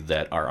 hopefully,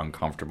 that are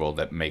uncomfortable,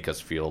 that make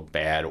us feel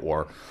bad,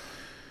 or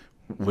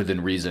within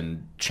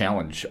reason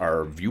challenge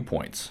our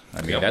viewpoints.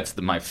 I mean, Yep. that's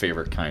my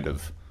favorite kind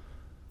of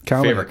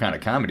Comedy.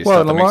 comedy Well,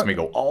 stuff that and makes me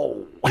go,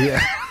 oh.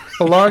 Yeah.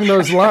 Along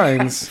those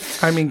lines,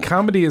 I mean,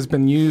 comedy has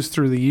been used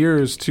through the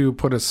years to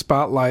put a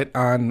spotlight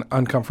on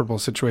uncomfortable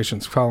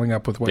situations. Following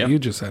up with what Yep. you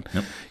just said,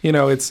 Yep.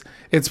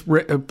 it's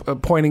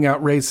pointing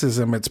out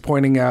racism, it's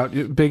pointing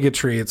out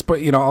bigotry, it's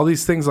all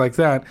these things like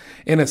that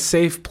in a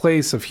safe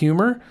place of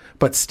humor,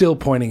 but still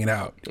pointing it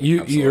out.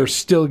 You're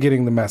still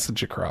getting the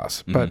message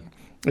across, but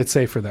it's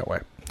safer that way.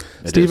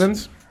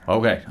 Stevens,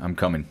 Okay, I'm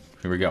coming.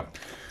 Here we go.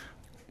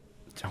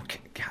 Okay,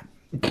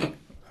 God.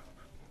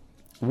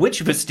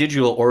 Which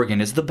vestigial organ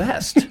is the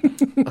best?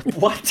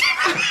 What?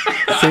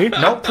 see,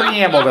 No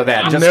preamble to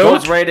that. Just Nope.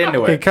 goes right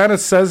into it it. kind of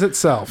says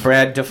itself.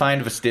 Brad,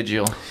 define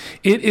vestigial.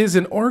 It is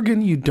an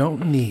organ you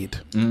don't need.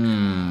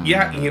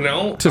 Yeah,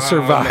 To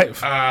survive.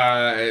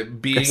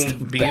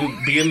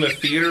 Being the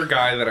theater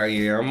guy that I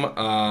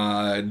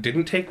am,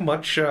 didn't take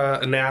much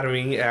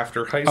anatomy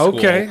after high school.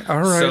 Okay,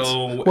 all right.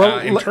 So, Well,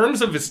 in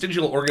terms of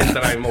vestigial organs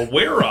that I'm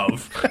aware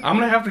of, I'm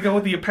gonna have to go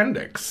with the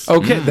appendix.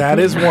 Okay, that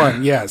is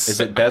one. Yes. Is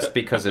it best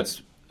because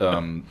it's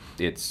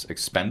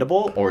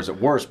expendable, or is it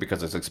worse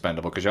because it's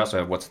expendable? Because you also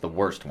have what's the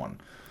worst one?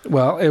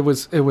 Well, it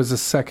was a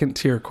second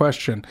tier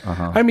question.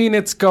 I mean,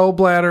 it's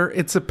gallbladder,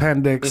 it's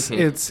appendix,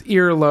 it's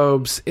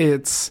earlobes,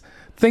 it's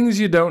things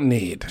you don't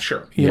need.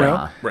 Sure. You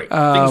know? Right.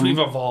 Things we've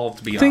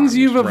evolved beyond. Things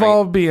you've right?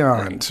 evolved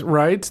beyond,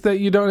 right? That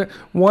you don't.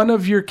 One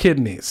of your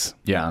kidneys.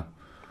 Yeah.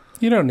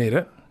 You don't need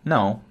it.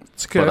 No.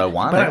 It's good. But I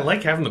want But it. I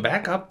like having the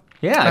backup.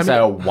 Yeah,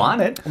 I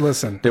want it.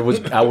 Listen,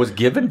 I was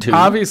given to.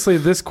 obviously,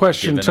 this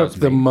question Given took us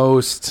the me.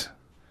 most.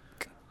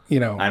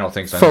 I don't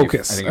think so.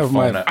 Focus I think you of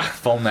phoned my.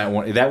 phone that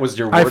one. That was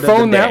your word I of the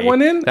phoned day. that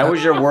one in? That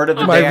was your word of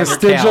the My day on your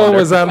vestigial calendar.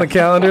 was on the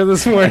calendar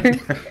this morning.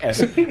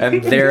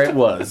 and there it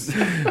was.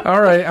 All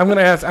right, I'm going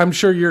to ask. I'm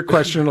sure your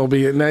question will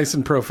be nice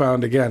and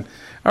profound again.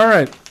 All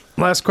right,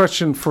 last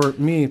question for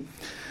me.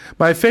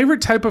 My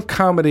favorite type of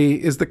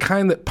comedy is the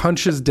kind that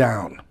punches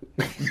down.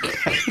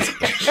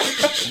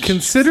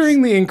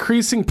 Considering the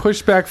increasing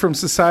pushback from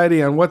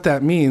society on what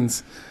that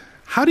means,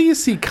 how do you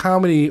see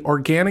comedy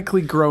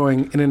organically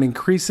growing in an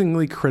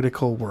increasingly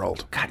critical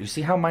world? God, you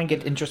see how mine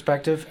get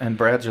introspective? And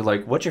Brad's are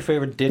like, what's your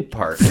favorite dick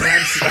part? Of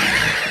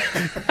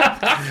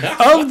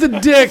the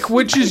dick,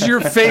 which is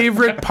your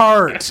favorite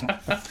part?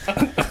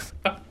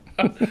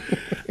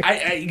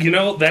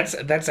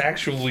 That's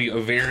actually a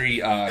very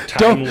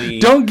timely.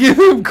 Don't give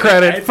him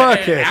credit.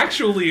 Fuck it.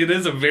 Actually, it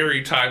is a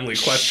very timely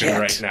question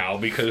right now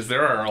because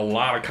there are a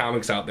lot of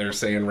comics out there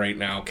saying right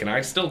now, "Can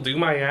I still do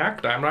my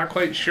act?" I'm not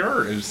quite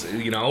sure.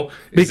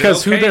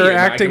 Because who they're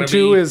acting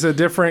to is is a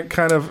different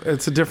kind of.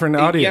 It's a different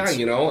audience.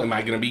 Yeah, am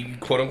I going to be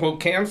quote unquote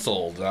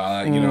canceled?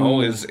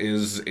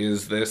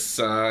 Is this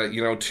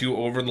too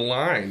over the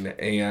line?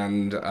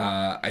 And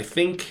I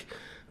think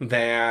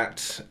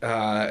that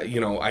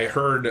I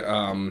heard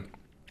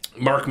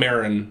Mark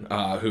Maron,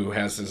 who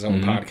has his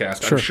own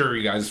podcast. Sure. I'm sure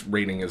you guys'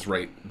 rating is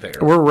right there.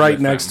 We're right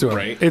with next them, to him.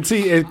 right?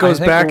 It goes I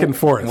think back and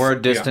forth. We're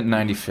a distant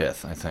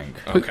 95th, I think.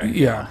 Okay.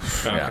 Yeah.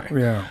 Okay.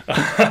 Yeah.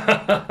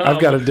 I've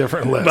got a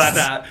different list.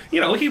 But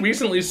he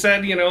recently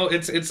said,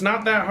 it's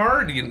not that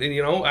hard.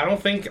 I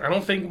don't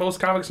think most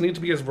comics need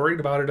to be as worried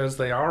about it as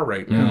they are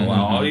right now.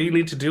 All you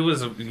need to do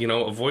is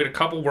avoid a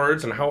couple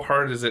words, and how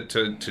hard is it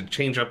to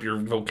change up your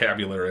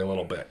vocabulary a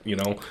little bit?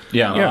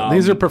 Yeah,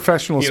 these are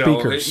professional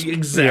speakers.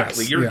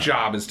 Exactly. Yes, Your yeah.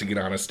 job is to get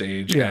on a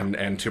stage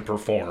and to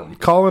perform.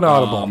 Call it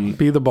audible.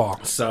 Be the ball.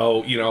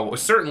 So,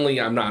 certainly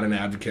I'm not an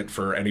advocate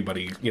for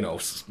anybody,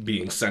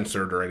 being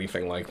censored or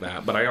anything like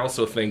that. But I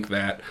also think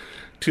that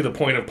to the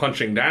point of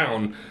punching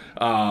down,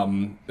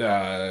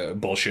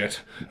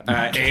 bullshit.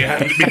 And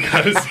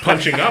because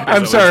punching up is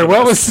I'm sorry,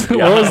 what was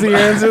the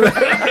answer?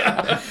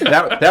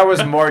 That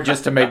was more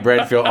just to make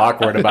Brad feel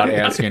awkward about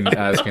asking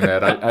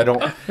that.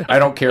 I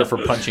don't care for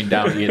punching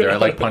down either. I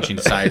like punching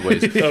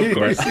sideways. Of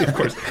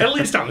course. At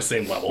least on the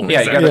same level.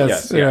 Yeah, you gotta,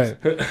 Yes, yes.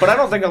 right. But I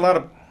don't think a lot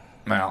of.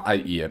 Well,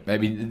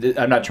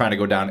 I'm not trying to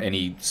go down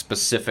any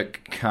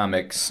specific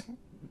comics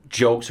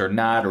jokes or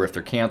not, or if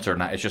they're canceled or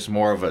not. It's just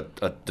more of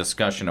a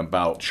discussion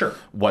about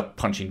what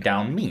punching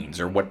down means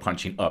or what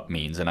punching up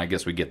means, and I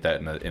guess we get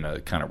that in a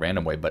kind of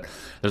random way. But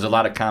there's a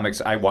lot of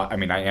comics I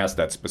asked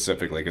that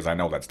specifically because I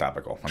know that's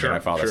topical. I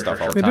follow that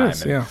stuff all the time.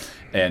 It is,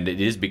 and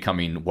it is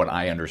becoming what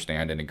I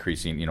understand and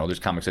increasing. There's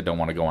comics that don't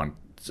want to go on.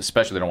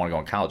 Especially, they don't want to go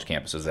on college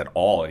campuses at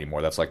all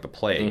anymore. That's like the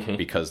plague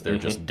because they're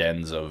just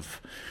dens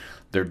of.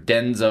 They're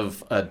dens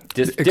of a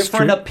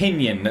different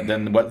opinion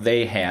than what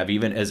they have,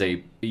 even as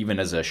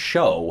a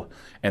show,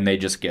 and they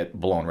just get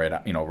blown right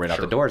out, out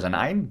the doors. And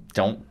I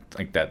don't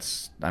think I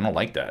don't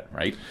like that,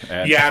 right?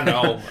 Yeah,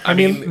 no. I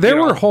mean, there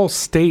were whole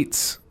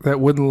states that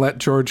wouldn't let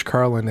George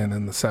Carlin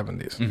in the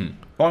 70s.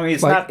 Well, I mean,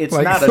 it's not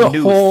the a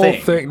new whole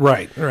thing.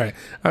 Right.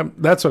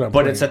 That's what I'm.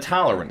 But it's a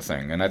tolerant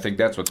thing, and I think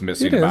that's what's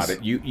missing about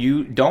it.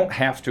 You don't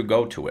have to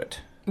go to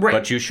it. Right.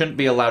 But you shouldn't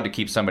be allowed to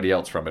keep somebody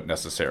else from it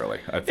necessarily.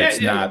 It's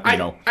not,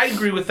 I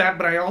agree with that,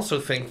 but I also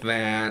think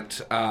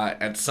that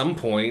at some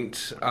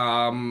point,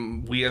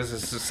 we as a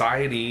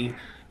society,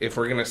 if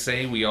we're going to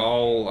say we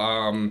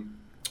all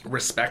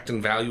respect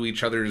and value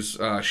each other's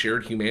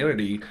shared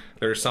humanity,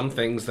 there are some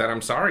things that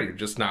I'm sorry, are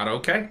just not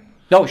okay.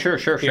 No, sure.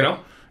 Yeah.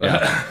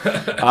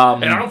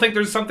 And I don't think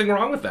there's something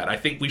wrong with that. I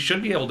think we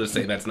should be able to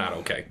say that's not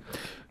okay.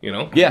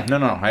 Yeah, no.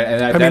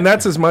 I mean,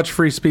 that's as much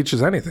free speech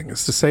as anything,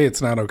 is to say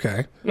it's not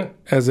okay,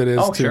 as it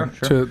is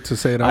to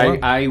say it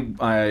out loud.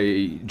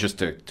 I just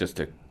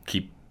to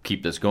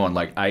keep this going.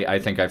 Like I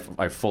think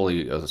I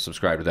fully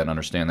subscribe to that and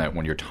understand that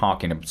when you're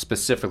talking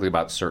specifically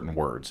about certain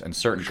words and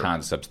certain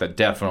concepts that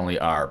definitely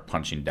are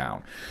punching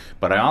down.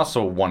 But I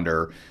also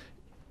wonder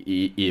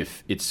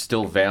if it's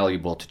still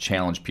valuable to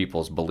challenge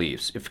people's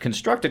beliefs. If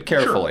constructed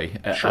carefully,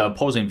 an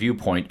opposing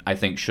viewpoint, I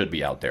think, should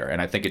be out there.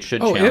 And I think it should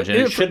challenge it.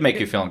 It should make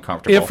you feel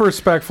uncomfortable. If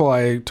respectful,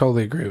 I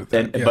totally agree with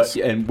that.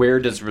 And where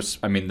does...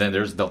 then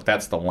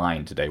that's the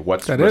line today.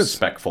 What's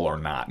respectful or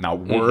not? Now,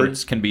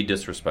 words can be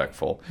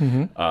disrespectful.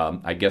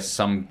 I guess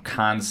some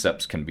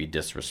concepts can be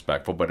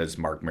disrespectful. But as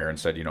Mark Maron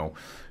said,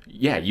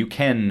 you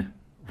can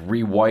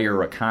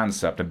rewire a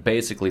concept and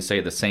basically say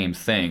the same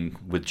thing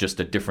with just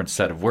a different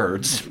set of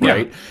words,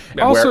 right?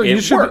 Also,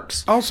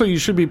 works. You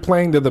should be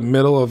playing to the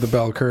middle of the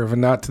bell curve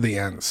and not to the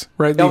ends,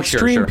 right? The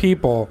extreme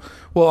people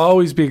will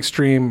always be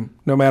extreme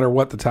no matter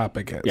what the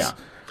topic is. Yeah.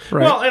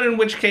 Right. Well, and in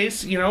which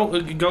case,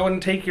 go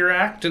and take your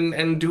act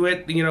and do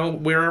it,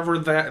 wherever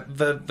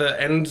the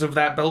ends of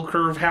that bell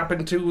curve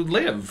happen to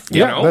live.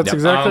 That's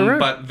exactly right.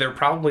 But they're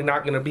probably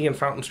not going to be in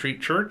Fountain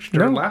Street Church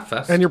during Laugh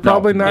Fest. And you're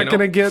probably not going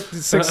to get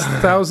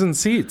 6,000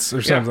 seats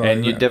or something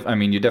and like that.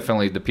 you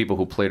definitely, the people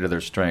who play to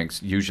their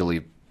strengths,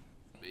 usually,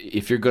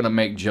 if you're going to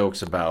make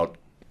jokes about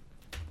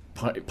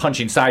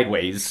punching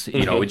sideways,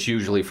 it's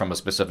usually from a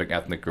specific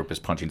ethnic group is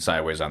punching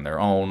sideways on their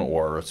own,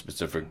 or a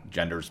specific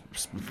gender's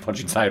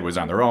punching sideways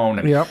on their own.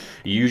 And you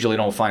usually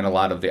don't find a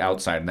lot of the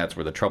outside, and that's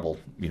where the trouble,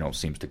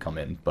 seems to come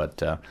in.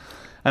 But I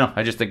don't know.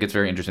 I just think it's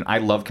very interesting. I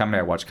love comedy.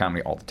 I watch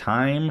comedy all the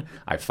time.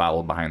 I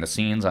follow behind the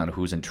scenes on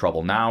who's in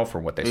trouble now for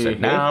what they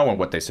said now and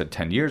what they said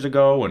 10 years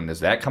ago, and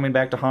is that coming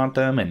back to haunt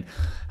them? And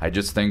I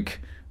just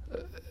think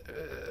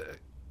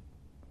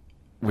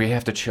we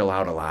have to chill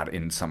out a lot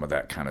in some of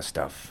that kind of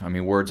stuff. I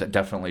mean, words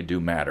definitely do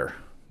matter.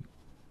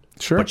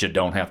 Sure. But you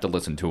don't have to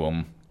listen to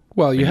them.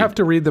 Well, you have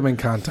to read them in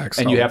context.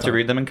 And you have to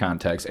read them in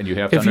context, and you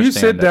have to understand. If you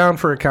sit down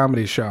for a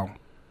comedy show,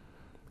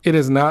 it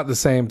is not the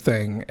same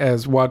thing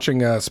as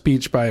watching a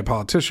speech by a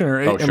politician.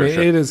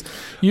 It is.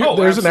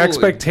 There's an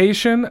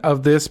expectation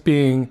of this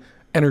being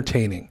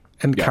entertaining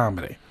and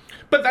comedy.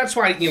 But that's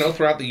why,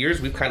 throughout the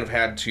years, we've kind of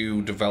had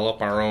to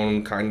develop our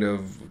own kind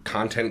of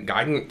content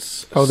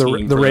guidance.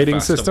 The rating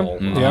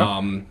system?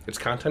 Yeah. It's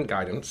content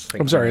guidance.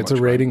 I'm sorry, it's a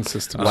rating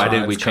system. Why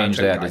did we change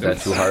that?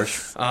 Guidance. Is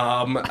that too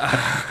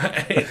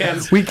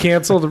harsh? We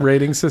canceled the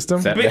rating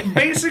system.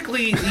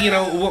 Basically,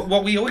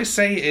 what we always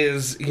say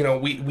is,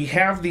 we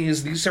have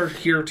these are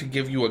here to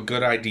give you a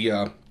good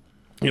idea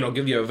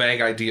give you a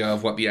vague idea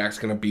of what the act's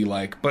going to be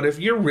like. But if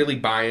you're really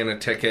buying a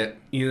ticket,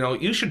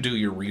 you should do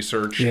your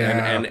research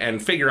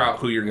and figure out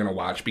who you're going to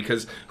watch.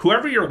 Because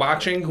whoever you're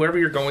watching, whoever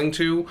you're going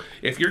to,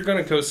 if you're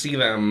going to go see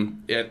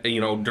them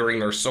during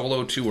their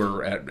solo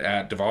tour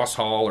at DeVos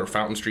Hall or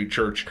Fountain Street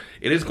Church,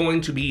 it is going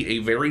to be a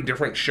very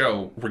different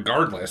show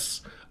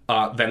regardless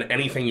than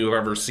anything you've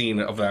ever seen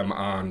of them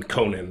on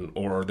Conan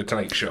or The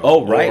Tonight Show.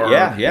 Oh, right. Or,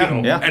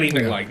 Yeah.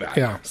 anything like that.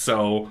 Yeah.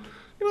 So...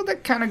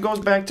 that kind of goes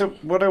back to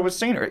what I was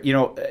saying.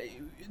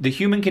 The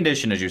human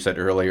condition, as you said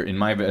earlier, in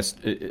my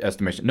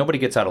estimation, nobody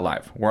gets out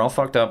alive. We're all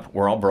fucked up.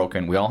 We're all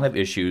broken. We all have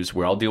issues.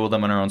 We all deal with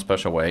them in our own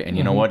special way. And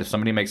you know what? If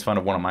somebody makes fun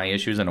of one of my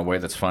issues in a way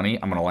that's funny,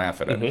 I'm going to laugh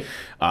at it.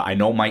 I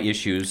know my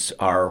issues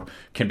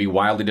can be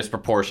wildly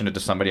disproportionate to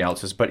somebody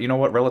else's. But you know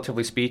what?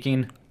 Relatively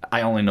speaking,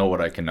 I only know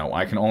what I can know.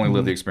 I can only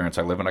live the experience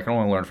I live, and I can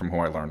only learn from who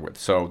I learn with.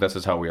 So this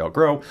is how we all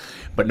grow.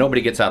 But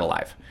nobody gets out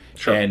alive.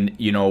 Sure. And,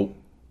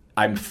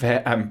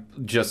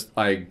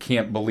 I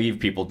can't believe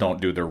people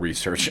don't do their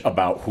research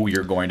about who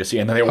you're going to see.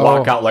 And then they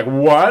walk out like,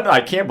 what? I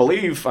can't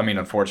believe. I mean,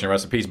 unfortunately,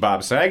 rest in peace,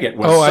 Bob Saget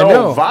was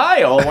so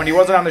vile when he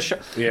wasn't on the show.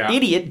 Yeah.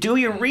 Idiot, do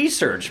your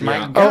research.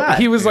 My God.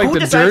 He was like who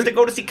decides to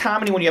go to see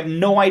comedy when you have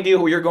no idea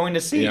who you're going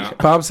to see? Yeah.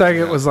 Bob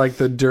Saget was like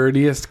the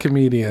dirtiest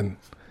comedian.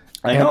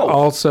 I and know.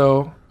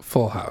 Also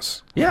Full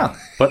House. Yeah.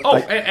 But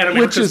and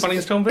America's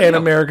Funniest Home Video. And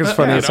America's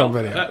Funniest Home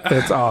Video.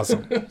 That's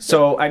awesome.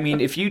 So, I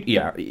mean, if you...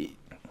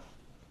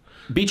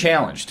 be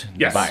challenged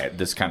by it,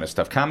 this kind of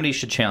stuff. Comedy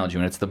should challenge you,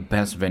 and it's the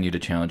best venue to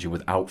challenge you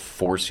without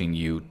forcing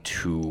you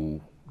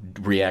to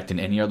react in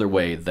any other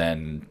way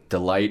than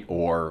delight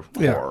or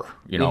horror.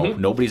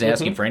 Nobody's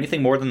asking for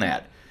anything more than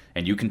that.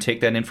 And you can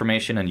take that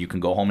information and you can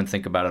go home and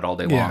think about it all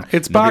day long.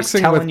 It's Nobody's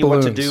boxing telling with you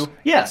balloons. what to do.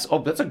 Yes. Oh,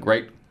 that's a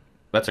great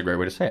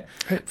way to say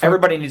it.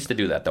 Everybody needs to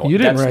do that, though. You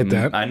didn't write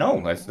that. I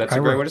know. That's a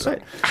great way to say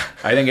it.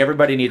 I think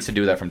everybody needs to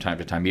do that from time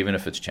to time, even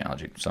if it's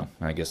challenging. So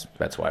I guess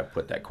that's why I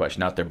put that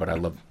question out there. But I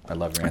love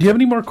your answer. Do you have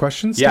any more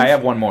questions? Yeah, Steve? I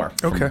have one more.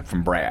 Okay.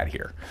 From Brad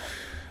here.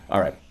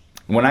 All right.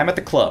 When I'm at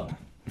the club,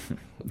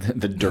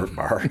 the dirt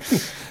bar.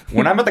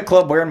 When I'm at the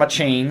club wearing my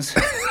chains,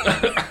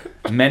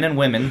 men and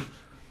women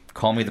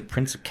call me the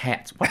Prince of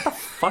Cats. What the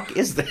fuck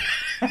is that?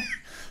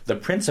 The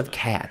Prince of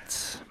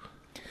Cats.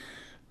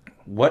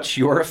 What's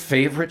your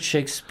favorite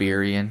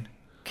Shakespearean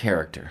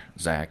character,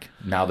 Zach?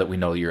 Now that we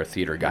know you're a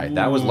theater guy,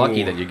 that was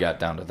lucky that you got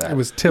down to that. It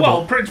was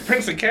Tybalt. Well,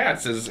 Prince of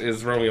Cats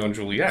is Romeo and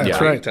Juliet.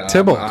 That's right.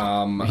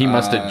 Tybalt. He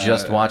must have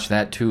just watched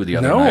that too the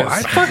other night. No,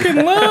 I fucking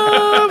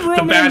love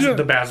Romeo.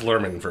 The Baz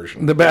Luhrmann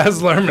version. The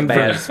Baz Luhrmann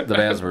version. The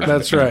Baz version.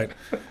 That's right.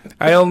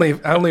 I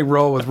only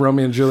roll with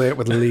Romeo and Juliet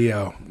with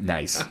Leo.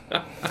 Nice.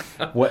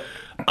 What?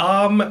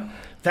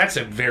 That's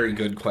a very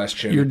good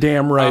question. You're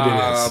damn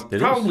right it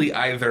is. Probably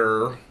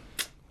either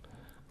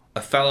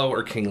Othello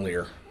or King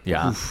Lear.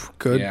 Yeah. Oof,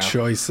 good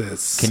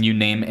choices. Can you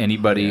name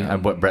anybody,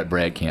 what Brett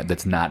Bragg can't,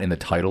 that's not in the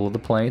title of the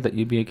play that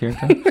you'd be a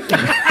character?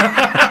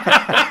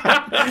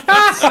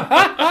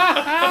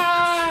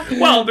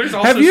 Well, there's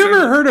also... Have you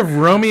ever heard of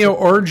Romeo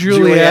or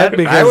Juliet?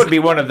 Because I would be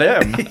one of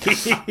them.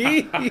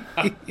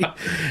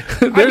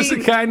 there's a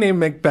guy named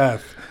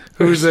Macbeth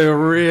who's a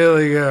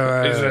really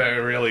good... Is a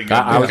really good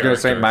I was going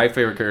to say character. my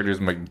favorite character is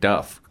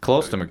Macduff,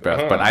 close to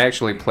Macbeth, but I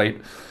actually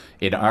played...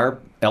 In our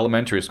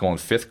elementary school in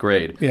 5th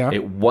grade,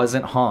 it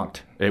wasn't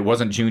Honked. It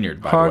wasn't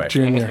Juniored, by Honk the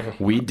way.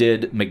 Jr. We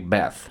did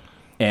Macbeth.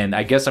 And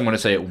I guess I'm going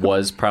to say it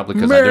was probably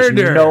because there's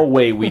no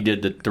way we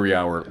did the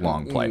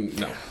 3-hour-long play.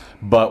 No.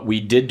 But we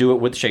did do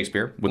it with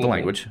Shakespeare, with the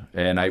language.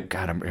 And I used to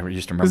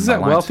remember Is my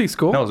that lines. Wealthy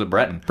School? No, it was at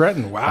Breton.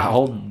 Breton, wow.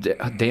 Hold,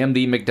 damn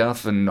thee,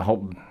 Macduff, and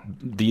hold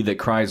thee that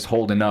cries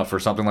hold enough, or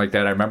something like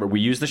that. I remember we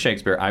used the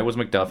Shakespeare. I was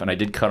Macduff, and I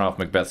did cut off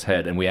Macbeth's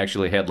head, and we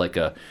actually had like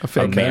a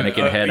fake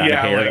mannequin head on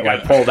hair that I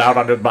pulled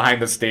out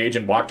behind the stage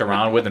and walked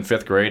around with in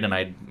 5th grade,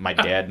 and my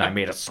dad and I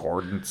made a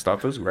sword and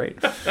stuff. It was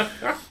great.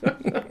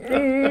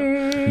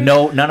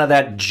 No, none of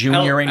that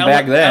junioring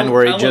back then,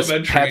 where he just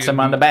pats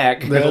him on the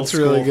back. Middle That's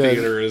really school good.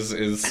 theater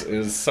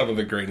is some of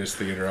the greatest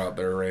theater out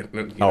there, right?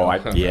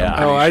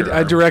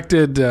 I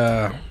directed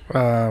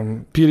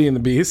Beauty and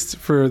the Beast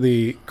for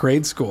the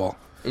grade school.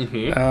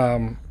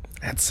 Had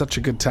such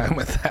a good time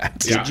with that.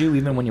 Did you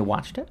even when you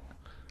watched it?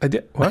 I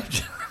did.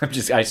 What?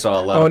 I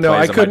saw a lot of Oh no,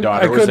 plays I that my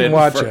daughter was in. couldn't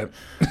watch it.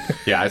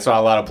 Yeah, I saw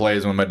a lot of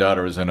plays when my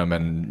daughter was in them,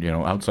 and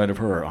outside of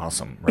her,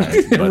 awesome,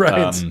 right? But,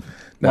 Right.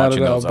 Not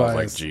watching at all those, I was like,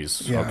 biased.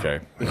 geez, Yeah. okay.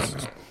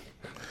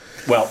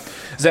 Well,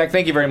 Zach,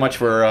 thank you very much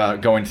for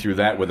going through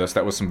that with us.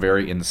 That was some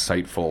very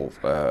insightful,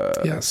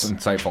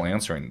 insightful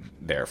answering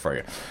there for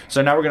you.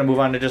 So now we're going to move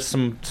on to just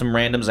some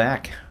random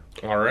Zach.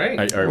 All right.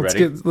 Are you Let's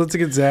ready?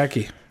 get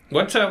Zachy.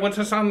 What's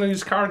this on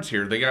these cards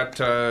here? They got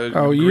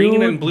you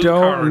green and blue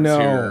don't cards know.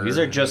 here. These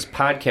are just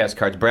podcast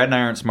cards. Brad and I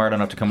aren't smart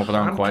enough to come up with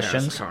our own Podcast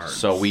questions, cards.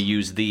 so we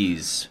use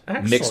these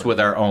mixed Excellent. with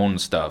our own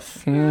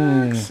stuff.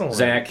 Excellent.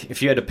 Zach,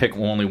 if you had to pick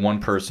only one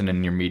person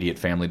in your immediate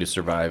family to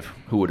survive,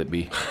 who would it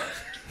be?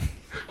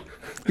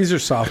 These are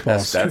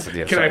softballs.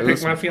 Can I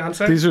pick my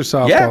fiance? These are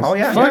softballs. Yeah, oh,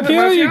 yeah. Fuck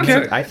Yeah, yeah, you my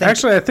can. fiance.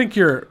 Actually, I think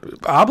you're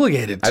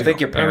obligated to. I think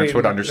your parents I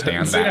mean, would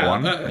understand that yeah,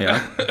 one.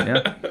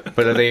 Yeah.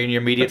 But are they in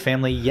your immediate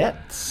family yet?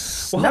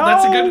 Well,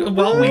 that's a good.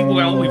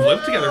 We've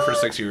lived together for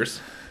 6 years.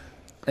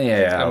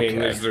 Yeah. I mean,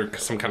 okay. is there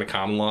some kind of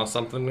common law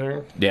something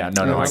there? Yeah.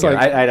 No. It's I like,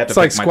 get it. I'd have to it's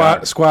like pick my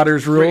daughter.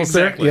 squatters rules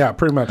Exactly. there. Yeah,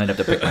 pretty much. I'd have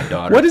to pick my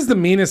daughter. What is the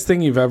meanest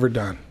thing you've ever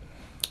done?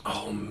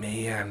 Oh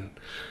man,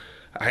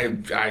 I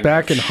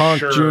Back in Honk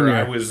Jr..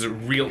 I was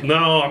real.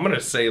 No, I'm gonna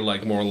say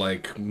like more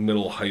like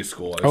middle high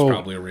school. I was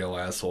probably a real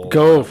asshole.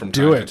 Go from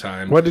do time it. to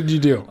time. What did you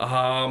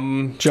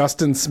do?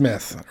 Justin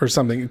Smith or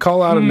something.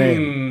 Call out a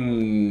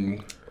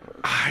name.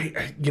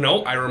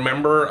 I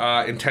remember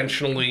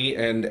intentionally,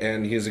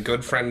 and he's a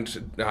good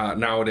friend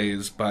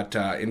nowadays, but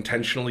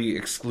intentionally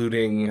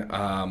excluding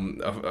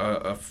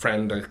a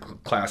friend, a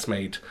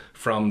classmate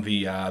from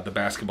the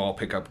basketball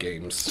pickup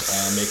games,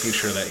 making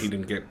sure that he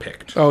didn't get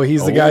picked. Oh,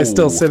 he's the guy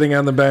still sitting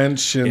on the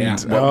bench. And Yeah.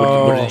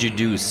 What did you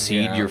do?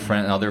 Seed your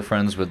other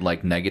friends with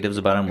like negatives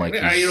about him, like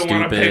he's You don't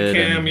stupid. want to pick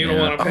him. and- You don't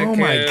want to pick him. Oh,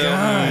 my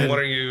God. What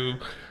are you?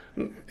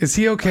 Is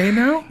he okay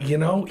now?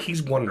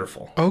 He's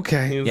wonderful.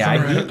 Okay.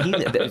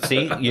 Yeah,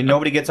 see,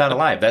 nobody gets out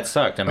alive. That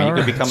sucked. I mean, he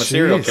could become a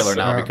serial killer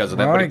now because of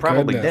that, but he my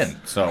probably goodness.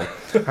 didn't. So,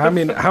 I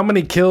mean, how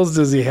many kills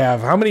does he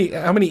have? How many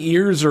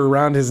ears are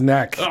around his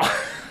neck?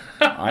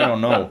 I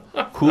don't know.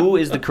 Who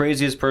is the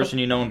craziest person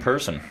you know in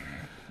person?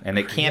 And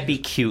it can't be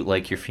cute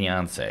like your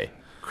fiance.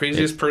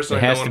 Craziest person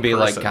It I has know to in be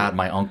like, person. God,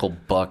 my Uncle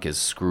Buck is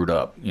screwed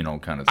up, kind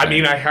of thing. I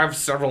mean, I have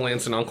several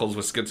aunts and uncles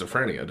with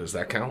schizophrenia. Does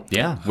that count?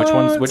 yeah. Which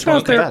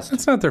one's the best?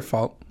 It's not their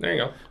fault. There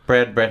you go.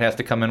 Brad has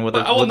to come in with the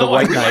I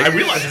white knight.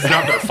 realize it's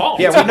not their fault.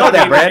 Yeah, we know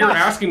that, Brad. You're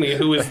asking me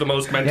who is the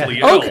most mentally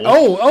ill. Okay.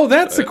 Oh,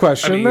 that's the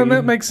question. Then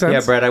that makes sense.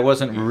 Yeah, Brad, I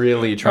wasn't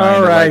really trying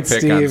All to right, pick on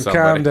Steve,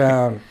 somebody. calm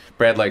down.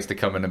 Brad likes to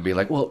come in and be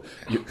like, well,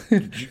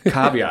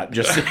 caveat,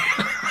 just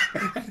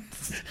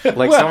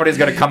like somebody's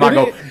going to come out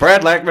and go,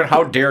 Brad Lackman,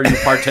 how dare you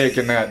partake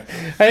in that?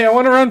 Hey, I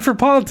want to run for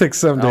politics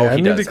someday. I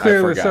he need does. to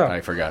clear this up.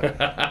 I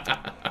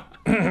forgot.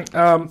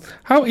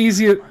 How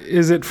easy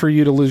is it for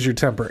you to lose your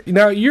temper?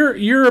 Now,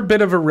 you're a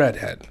bit of a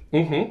redhead.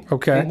 Mm-hmm.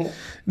 Okay. Mm-hmm.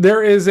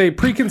 There is a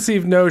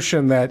preconceived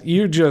notion that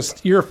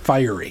you're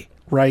fiery,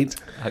 right?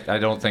 I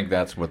don't think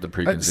that's what the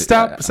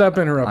preconceived... Stop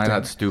interrupting. I'm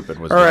not stupid.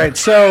 All right,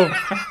 so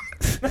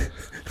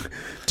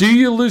do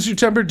you lose your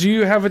temper? Do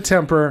you have a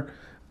temper?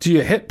 Do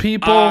you hit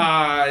people?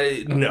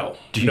 No.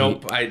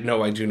 Nope. I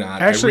do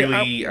not.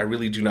 Actually, I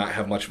really do not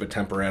have much of a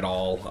temper at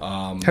all.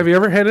 Have you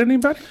ever hit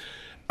anybody?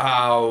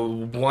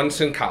 Once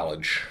in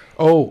college.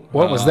 Oh,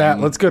 what was that?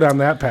 Let's go down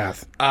that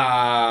path.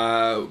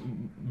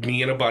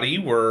 Me and a buddy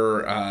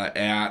were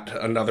at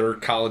another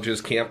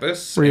college's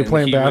campus. Were you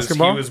playing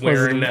basketball? He was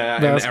wearing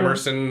an basketball?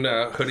 Emerson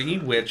hoodie,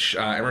 which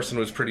Emerson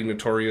was pretty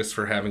notorious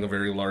for having a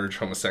very large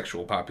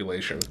homosexual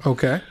population.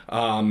 Okay.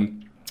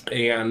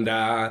 And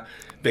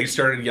they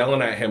started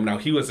yelling at him. Now,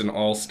 he was an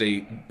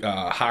all-state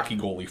hockey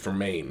goalie for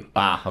Maine.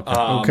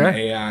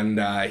 Okay. And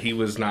he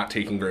was not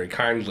taking very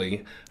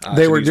kindly.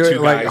 They to were these doing, two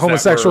like, guys that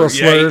homosexual were-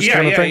 slurs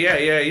kind of thing?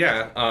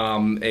 Yeah.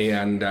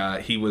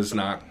 And he was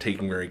not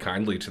taking very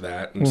kindly to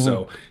that. And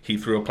so he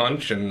threw a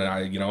punch, and,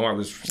 I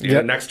was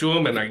standing next to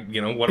him, and what am I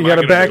going to do? You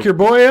got to back your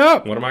boy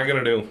up. What am I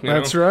going to do?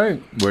 That's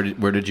right.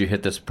 Where did you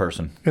hit this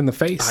person? In the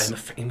face.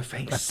 In the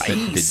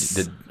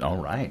face. All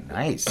right,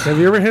 nice. Have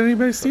you ever hit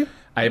anybody, Steve?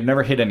 I have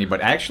never hit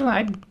anybody.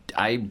 Actually,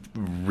 I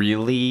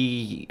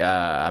really,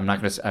 I'm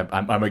not going to say,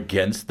 I'm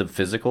against the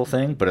physical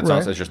thing, but it's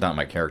also just not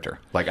my character.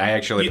 Like, I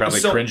actually probably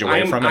cringe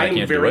away from it. I can't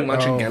do it. I'm very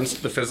much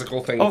against the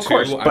physical thing, of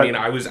course, I mean,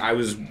 I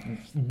was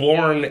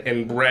born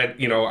and bred,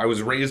 I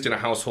was raised in a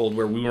household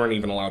where we weren't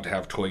even allowed to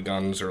have toy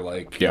guns or,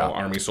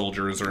 army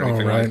soldiers or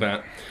anything like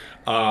that.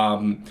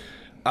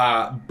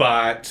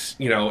 But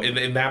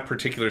in that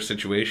particular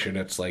situation,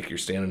 it's like you're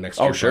standing next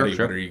to your buddy.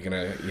 Sure. What are you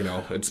gonna,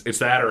 it's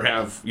that or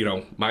have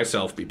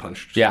myself be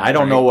punched. Yeah, I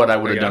don't know what I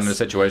would have done in a guess.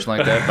 situation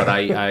like that, but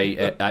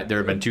I there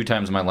have been 2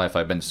 times in my life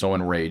I've been so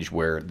enraged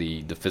where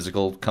the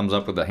physical comes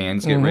up with the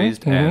hands get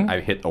raised and I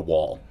hit a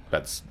wall.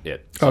 That's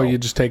it. So, You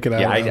just take it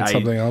out on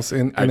something else.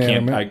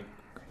 I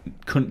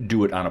couldn't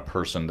do it on a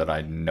person that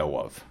I know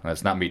of.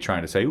 That's not me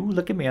trying to say, "Ooh,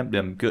 look at me,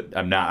 I'm good."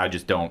 I'm not. I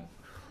just don't.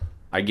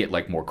 I get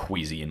more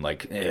queasy and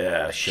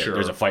shit. Sure.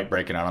 There's a fight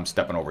breaking out. I'm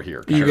stepping over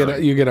here.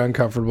 You get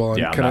uncomfortable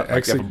and kind of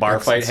if a bar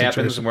fight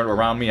happens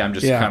around me, I'm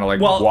just kind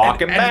of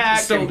walking back.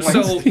 So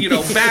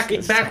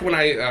back when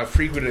I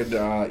frequented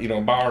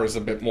bars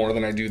a bit more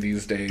than I do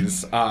these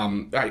days,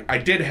 I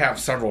did have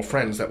several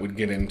friends that would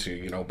get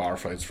into bar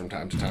fights from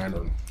time to time,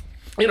 or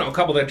a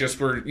couple that just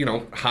were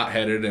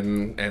hot-headed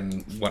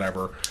and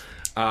whatever.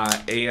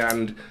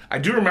 And I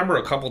do remember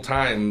a couple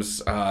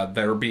times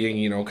there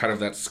being kind of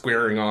that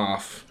squaring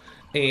off.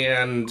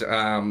 And,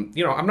 I'm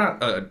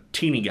not a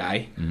teeny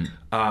guy.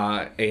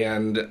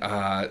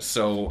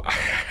 So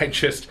I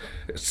just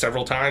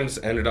several times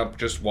ended up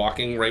just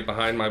walking right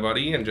behind my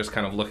buddy and just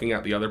kind of looking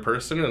at the other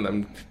person and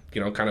then,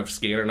 kind of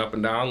scanning up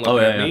and down,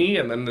 looking at me,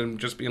 and then them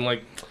just being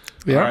like,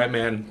 all right,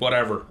 man,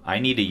 whatever. I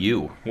need a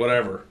you.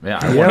 Whatever. Yeah,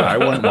 I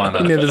wouldn't want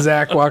You need a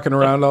Zach walking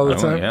around all the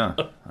time. Yeah.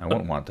 I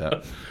wouldn't want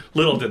that.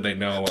 Little did they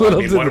know. Little I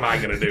mean, did what they- am I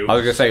going to do? I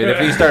was gonna say if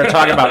he started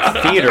talking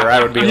about theater,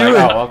 I would be like,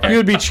 oh, okay. You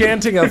would be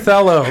chanting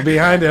Othello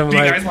behind him. Do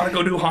you like, guys want to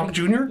go do Honk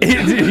Jr.?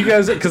 you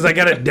guys, because I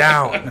got it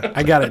down.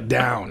 I got it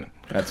down.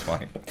 That's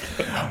funny.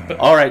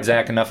 All right,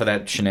 Zach. Enough of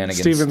that shenanigans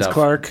Stevens stuff.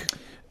 Clark.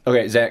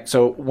 Okay, Zach.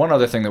 So one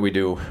other thing that we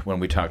do when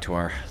we talk to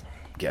our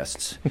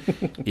guests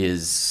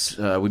is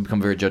we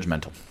become very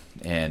judgmental.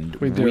 And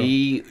do.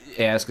 we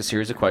ask a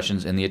series of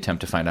questions in the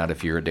attempt to find out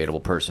if you're a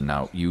dateable person.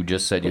 Now, you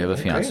just said you have a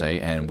fiance,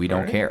 and we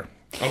don't care.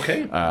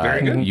 Okay,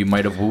 very good. You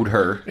might have wooed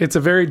her. It's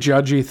a very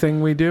judgy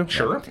thing we do.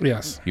 Sure.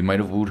 Yes. You might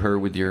have wooed her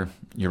with your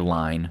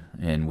line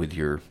and with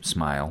your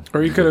smile.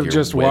 Or you could with have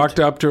your just wit. walked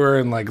up to her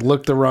and like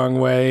looked the wrong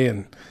way,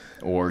 and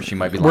Or she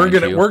might be lying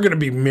to you. we're gonna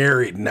be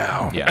married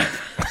now. Yeah.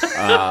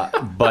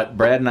 But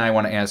Brad and I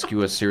want to ask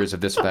you a series of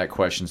this or that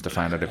questions to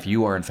find out if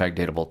you are in fact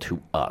dateable to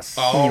us.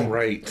 All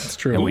right. That's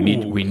true. And we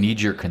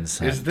need your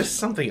consent. Is this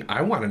something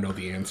I want to know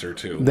the answer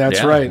to? That's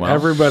Yeah, right. well,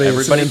 Everybody,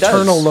 it's an does.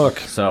 internal look.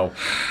 So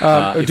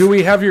Do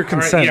we have your All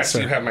right, consent, yes,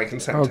 sir? you have my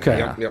consent. Okay.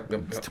 Yep.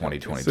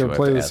 2022. So I have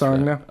play to the ask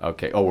song that.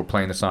 Okay. Oh, we're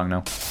playing the song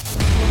now.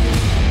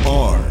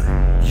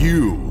 Are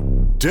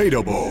you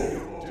dateable?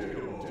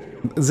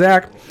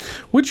 Zach,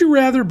 would you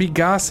rather be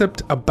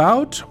gossiped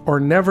about or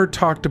never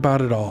talked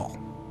about at all?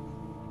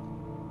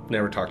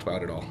 Never talked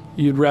about it all.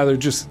 You'd rather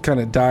just kind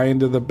of die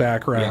into the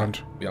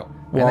background. Yep.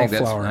 I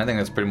think Wallflower.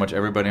 that's pretty much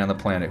everybody on the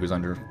planet who's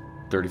under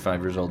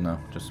 35 years old now.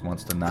 Just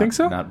wants to not Think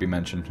so? not be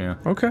mentioned. Yeah.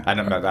 Okay. I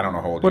don't know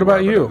how old. What you about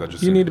are, you? but I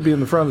just You need to be in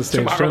the front of the stage.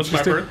 Tomorrow's don't my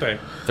you, Steve? birthday.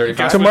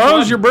 35.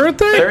 Tomorrow's your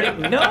birthday?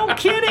 30. No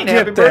kidding. Get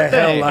Happy the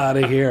birthday. hell out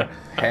of here.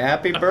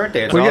 Happy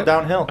birthday. It's We all get-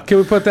 downhill. Can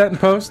we put that in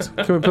post?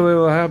 Can we put a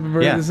little happy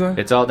birthday Yeah, song?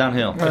 it's all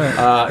downhill.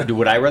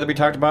 Would I rather be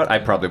talked about? I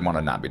probably want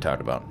to not be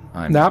talked about.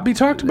 Not be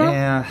talked about?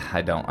 Yeah,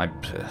 I don't. I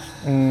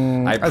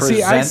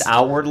present see,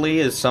 outwardly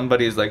as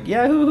somebody who's like,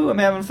 yeah, hoo-hoo, I'm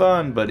having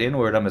fun, but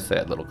inward, I'm a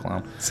sad little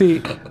clown.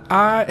 See,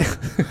 I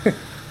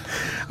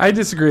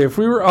disagree. If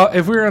we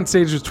were on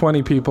stage with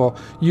 20 people,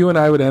 you and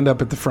I would end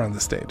up at the front of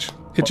the stage.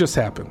 It just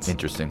happens.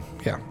 Interesting.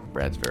 Yeah.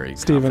 Brad's very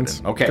Stevens,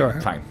 confident. Okay, go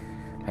ahead. fine.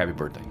 Happy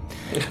birthday.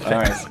 All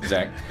right,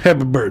 Zach.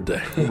 Happy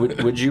birthday.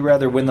 Would you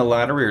rather win the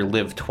lottery or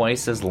live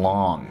twice as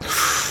long?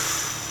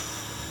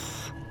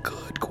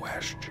 Good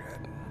question.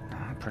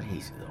 Pretty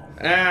easy,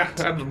 though.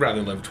 I'd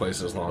rather live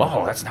twice as long.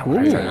 Oh, that's not Ooh,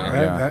 right.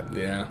 that-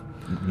 Yeah.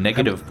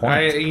 Negative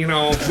point.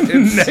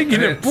 It's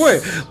Negative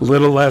point.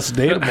 Little less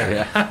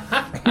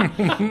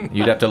dateable.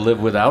 You'd have to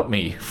live without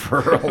me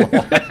for a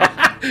while.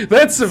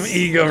 That's some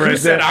ego Who right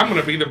said there. I'm going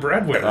to be the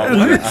breadwinner?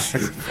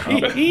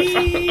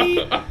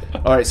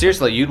 All right,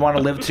 seriously, you'd want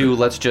to live to,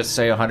 let's just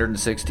say,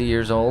 160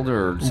 years old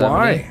or 70?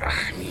 Why?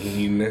 I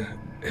mean,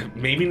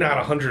 maybe not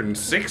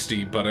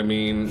 160, but I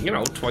mean,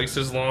 twice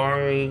as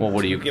long. Well,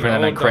 what are you know,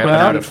 planning on the- cramming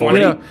out at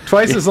 40?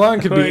 Twice as long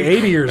could be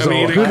 80 years I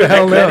mean, old. Who the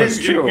hell that knows?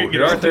 is true.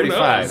 You are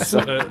 35, knows?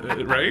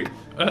 so- Right?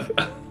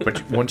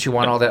 But wouldn't you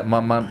want all that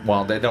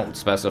well, they don't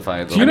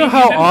specify. Do you know You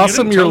how didn't- you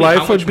awesome didn't your tell me life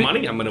how would much be?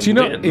 money I'm gonna Do you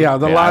know? win. Yeah,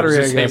 the I lottery. was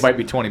I just saying, guess. it might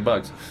be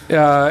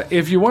 $20.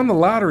 If you won the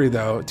lottery,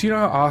 though, do you know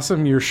how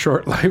awesome your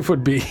short life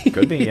would be?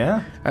 Could be,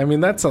 yeah. I mean,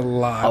 that's a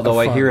lot.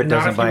 Although of I hear fun. it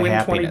Not doesn't if you buy win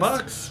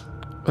happiness. $20.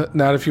 But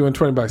not if you win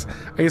 $20.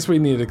 I guess we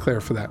need to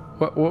clear for that.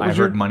 What was I've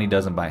your? heard money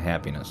doesn't buy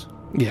happiness.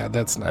 Yeah,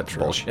 that's not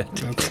true. Bullshit.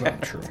 That's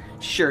not true.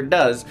 Sure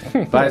does.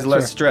 Buys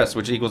less stress,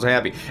 which equals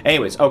happy.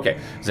 Anyways, okay,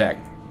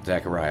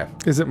 Zachariah,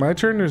 Is it my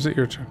turn or is it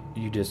your turn?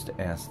 you just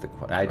asked the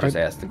question. I just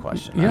asked the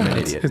question. yeah, I'm an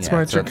it's- idiot. it's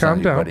my so turn. it's on Calm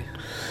you, down. buddy.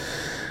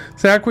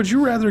 Zach, would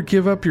you rather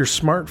give up your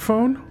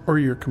smartphone or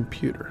your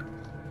computer?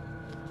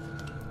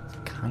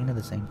 Kind of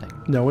the same thing,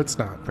 No, it's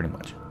not. pretty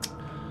much.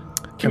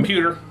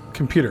 Computer.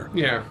 Computer.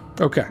 Yeah.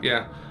 Okay.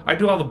 Yeah. I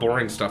do all the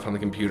boring stuff on the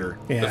computer.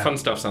 Yeah. The fun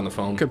stuff's on the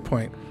phone. Good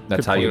point.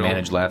 That's Good how you point.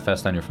 manage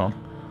LaughFest on your phone?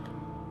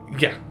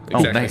 Yeah. Oh,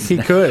 Exactly. nice. He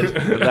could.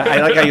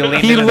 I like how you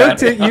leaned He into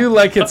looked that. at you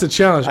like it's a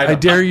challenge. I I know.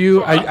 dare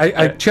you.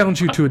 I challenge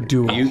you to a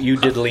duel. You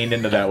did lean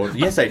into that one.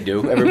 Yes, I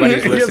do.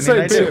 Everybody's Yes,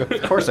 listening. I do.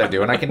 Of course I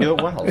do, and I can do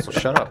it well, so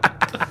shut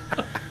up.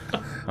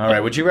 All right,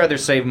 would you rather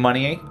save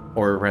money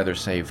or rather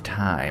save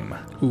time?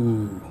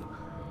 Ooh,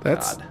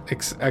 that's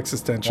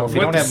existential. If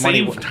you don't have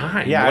money, Save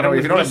time. Yeah, I What know. am-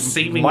 If you don't what have does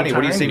saving money,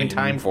 what are you time saving mean?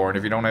 time for? And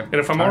if you don't have, And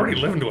if I'm time-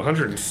 already living to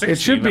 160, It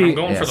should then be I'm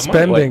going for the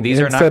spending. money. Wait, these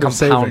are not instead of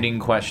saving. compounding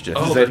questions.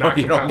 Oh, They they're don't- not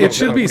you don't- compounding. It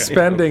should be Okay.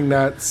 spending,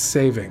 not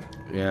saving.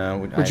 Yeah.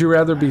 Would you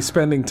rather be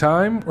spending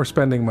time or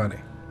spending money?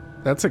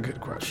 That's a good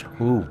question.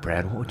 Ooh,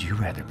 Brad, what would you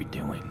rather be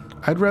doing?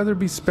 I'd rather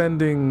be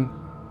spending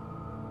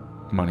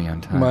Money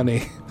on time.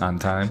 money. on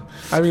time.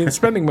 I mean,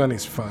 spending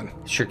money's fun.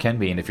 Sure can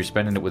be, and if you're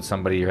spending it with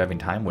somebody you're having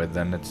time with,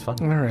 then it's fun.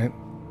 All right.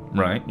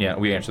 Right? Yeah,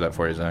 we answered that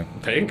for you, Zach.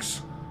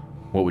 Thanks.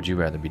 What would you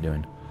rather be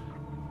doing?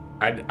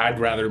 I'd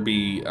rather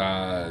be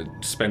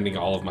spending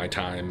all of my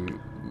time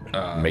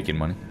Making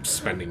money?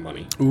 spending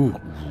money. Ooh,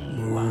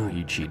 Wow,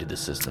 you cheated the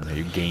system there.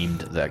 You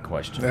gamed that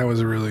question. that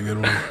was a really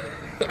good one.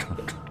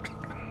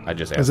 I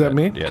just asked Is that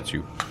me? Yeah, it's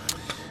you.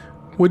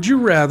 Would you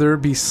rather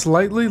be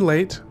slightly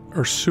late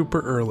or super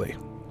early?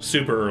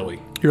 Super early.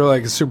 You're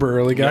like a super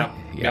early guy?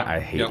 Yeah, I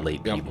hate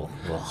late people.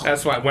 Ugh.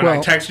 That's why when I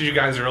texted you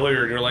guys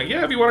earlier, and you're like,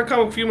 "Yeah, if you want to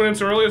come a few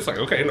minutes early," it's like,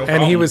 "Okay, no problem."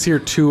 And he was here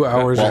 2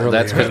 hours Well, early.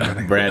 that's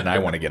because Brad and I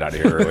want to get out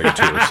of here early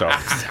too. So,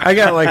 I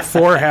got like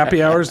 4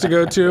 happy hours to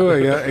go to.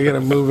 I got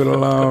to move it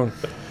along.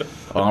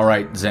 all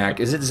right, Zach.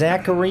 Is it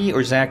Zachary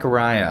or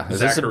Zachariah? Is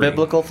this a Zachary.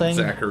 biblical thing?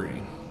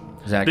 Zachary.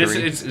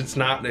 Zachary. It's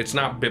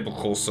not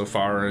biblical so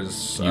far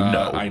as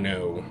I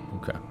know.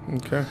 Okay.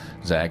 Okay.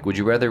 Zach, would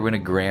you rather win a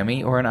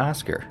Grammy or an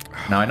Oscar?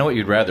 Now I know what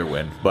you'd rather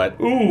win, but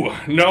Ooh,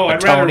 no, I'd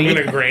Tony?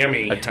 rather win a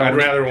Grammy. I'd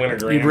rather win a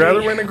Grammy. You'd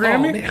rather win a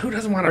Grammy? Oh, man, who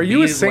doesn't want to Are be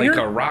you a singer? like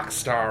a rock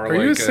star? Are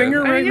you a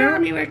singer right yeah, now? I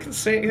mean, I can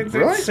sing. I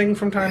Really? sing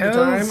from time to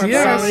Hells time.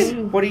 yes.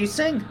 Sing. what do you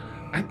sing?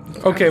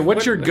 Okay,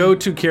 what's your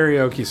go-to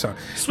karaoke song?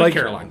 Sweet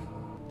Caroline.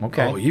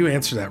 Okay. Oh, you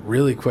answered that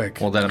really quick.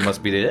 Well, then it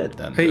must be it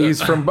then. Hey,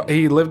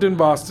 he lived in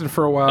Boston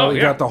for a while. Oh, He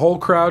yeah. got the whole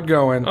crowd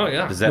going. Oh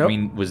yeah. Does that Nope.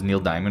 mean was Neil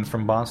Diamond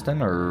from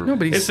Boston or? No,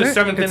 but he's It's the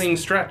seventh it's- inning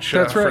stretch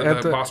that's right, for at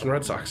the the- Boston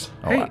Red Sox.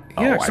 Hey,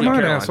 I yeah, come on,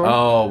 Caroline. asshole.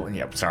 Oh,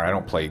 yeah. Sorry, I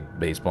don't play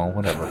baseball.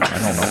 Whatever. I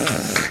don't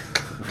know.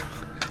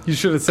 You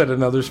should have said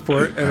another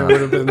sport, and it would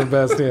have been the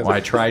best answer. Well,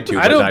 I tried to.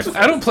 I but don't.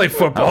 I don't play I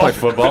football. don't play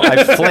football.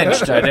 I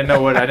flinched. I didn't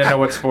know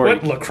what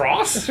sport. What,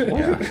 lacrosse?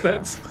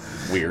 That's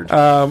Weird.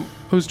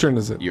 Whose turn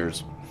is it?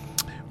 Yours.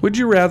 Would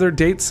you rather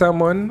date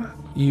someone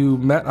you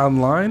met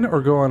online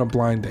or go on a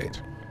blind date?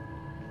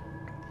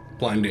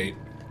 blind date.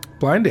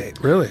 Blind date,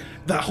 really?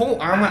 The whole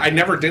online, I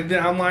never did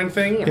the online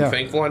thing. I'm Yeah.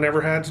 thankful I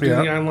never had to do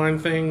Yeah. the online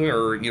thing,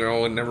 or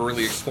and never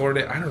really explored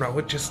it. I don't know.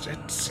 It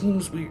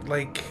seems weird.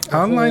 Like the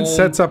Online whole-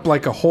 sets up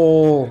like a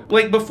whole.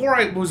 Like before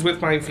I was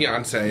with my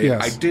fiance,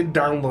 Yes. I did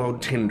download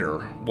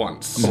Tinder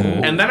once,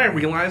 and then I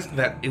realized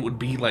that it would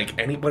be like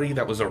anybody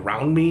that was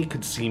around me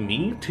could see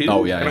me too.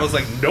 Oh, yeah, and yeah. I was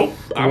like, nope,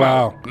 I'm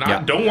Wow. out. Not,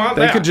 Yeah. don't want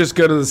They that. could just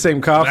go to the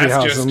same coffee That's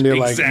house just and be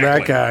like, exactly.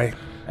 that guy.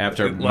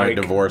 After my Like-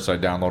 divorce, I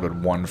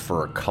downloaded one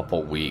for a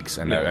couple weeks,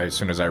 and as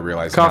soon as I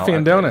realized Coffee no,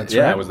 and donuts,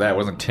 yeah, right? it was that. It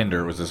wasn't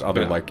Tinder. It was this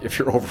other like if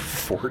you're over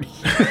 40.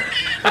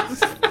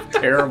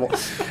 Terrible.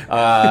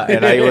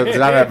 And it was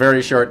not a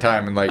very short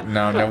time, and like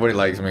no, nobody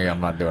likes me.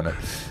 I'm not doing it.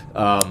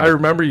 I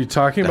remember you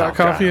talking about Oh,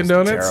 coffee God, and it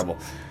was donuts. Terrible.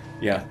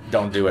 Yeah,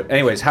 don't do it.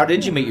 Anyways, how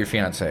did you meet your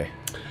fiance?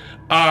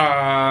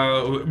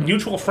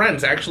 Mutual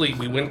friends. Actually,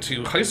 we went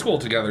to high school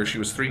together. She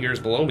was 3 years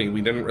below me. We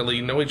didn't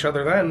really know each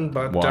other then,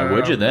 but Why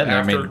would you then? I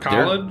After mean,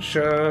 college,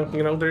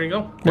 there you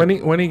go. When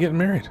are you getting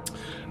married?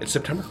 It's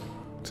September.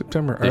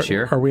 September. This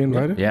year? Are we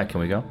invited? Yeah,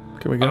 can we go?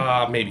 Can we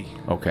go? Maybe.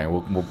 Okay,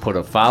 we'll put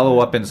a follow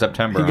up in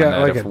September. He got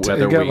on like that, a, if he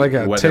whether got we- like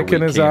a whether tick we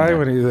in his came eye there.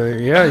 when he's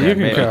like, yeah, you can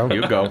Maybe. come.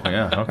 You go.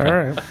 Yeah. Okay. All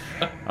right.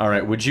 All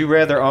right. Would you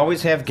rather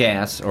always have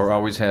gas or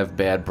always have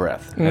bad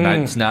breath? And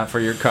it's not for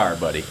your car,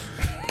 buddy.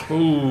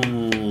 Ooh,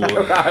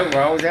 I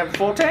always have a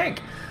full tank.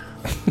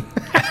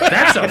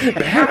 that's a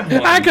bad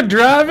one. I could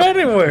drive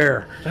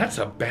anywhere. That's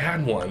a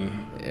bad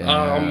one.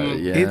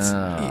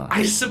 Yeah.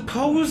 I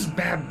suppose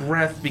bad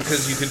breath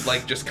because you could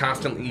like just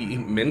constantly eat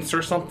mints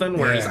or something.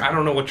 Whereas Yeah. I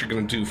don't know what you're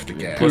gonna do for the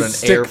gas. Put an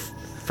Stick- air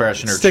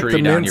freshener Stick tree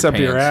the down mints your up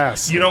your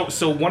pants. ass.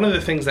 So one of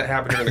the things that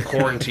happened during the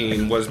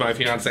quarantine was my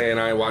fiance and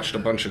I watched a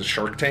bunch of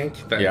Shark Tank,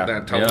 Yeah.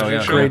 that television Yeah,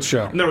 yeah. show. Great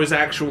show. And there was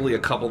actually a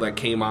couple that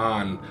came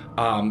on.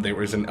 There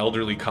was an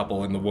elderly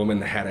couple, and the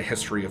woman had a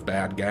history of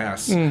bad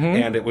gas,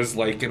 and it was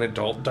like an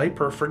adult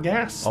diaper for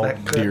gas Oh,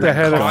 dear That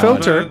had a cause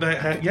filter.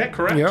 yeah,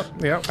 correct.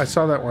 Yep. I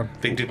saw that one.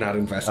 They did not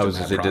invest. I in was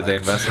that just say, did they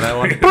product. invest in that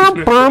one?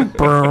 Brum, brum,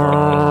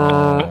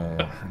 brum.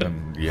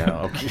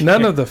 Yeah. Okay.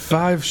 None of the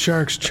 5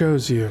 sharks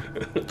chose you.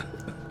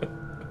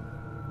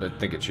 I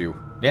think it's you.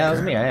 Yeah, that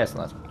was me. I asked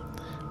last.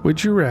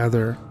 Would you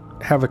rather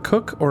have a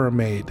cook or a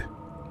maid?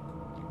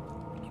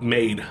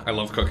 Maid. I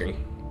love cooking.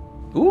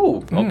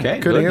 Ooh. Okay.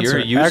 Good answer.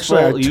 You're a useful,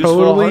 Actually, I useful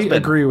totally husband.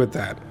 agree with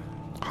that.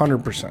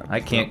 100%. I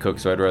can't cook,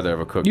 so I'd rather have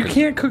a cook. You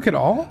can't cook at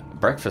all?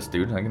 Breakfast,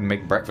 dude. I can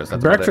make breakfast.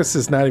 That's about it. Breakfast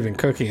is not even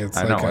cooking. It's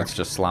I like know. a- It's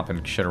just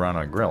slopping shit around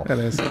on a grill. That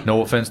is.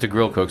 No offense to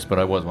grill cooks, but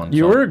I was one.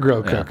 You so, were a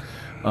grill yeah. cook.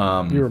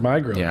 You were my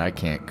grill. Yeah, I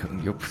can't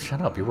cook.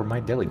 Shut up. You were my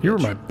deli bitch. You were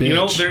my bitch. You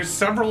know, there's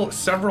several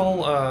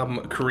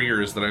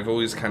careers that I've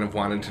always kind of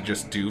wanted to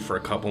just do for a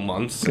couple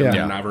months and Yeah.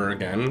 then never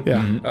again.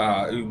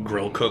 Yeah.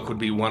 Grill cook would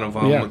be one of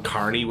them. Yeah.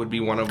 Carney would be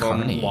one of them.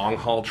 Carney. Long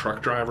haul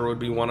truck driver would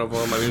be one of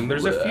them. I mean,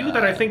 there's a few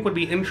that I think would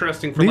be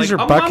interesting for These like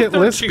are a bucket month or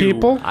list two.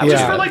 people? Just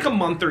Yeah. for like a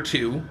month or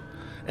two,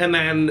 and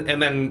then be I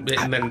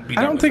done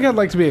don't with think it. I'd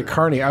like to be a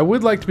carny. I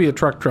would like to be a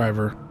truck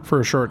driver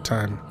for a short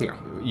time. Yeah.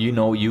 You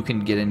know, you can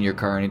get in your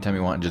car anytime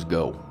you want and just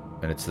go,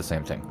 and it's the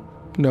same thing.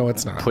 No,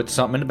 it's not. Put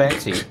something in the back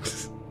seat.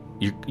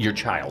 Your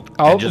child.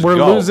 and just We're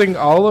go. losing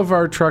all of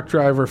our truck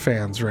driver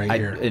fans right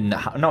here.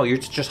 No, you're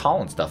just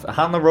hauling stuff.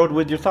 On the road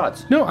with your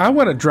thoughts. No, I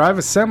want to drive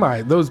a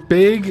semi. Those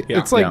big, Yeah.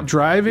 it's like Yeah.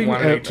 driving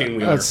Want an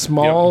 18-wheeler. a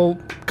small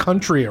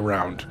country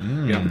around.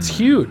 Yeah. It's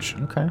huge.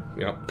 Okay.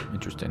 Yep.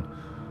 Interesting.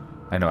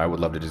 I know. I would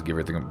love to just give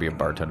everything and be a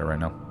bartender right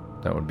now.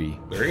 That would be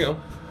There you go.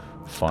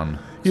 fun.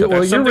 Yeah,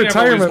 well, That's your something I've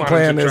always retirement wanted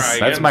plan to is try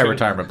That's again, my too.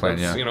 retirement plan,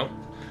 That's, yeah.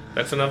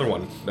 That's another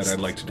one that I'd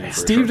like to do. For a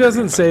Steve short doesn't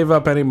period of time. save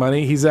up any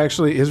money. He's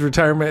actually, his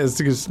retirement is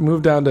to just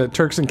move down to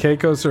Turks and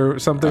Caicos or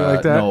something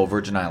like that. No,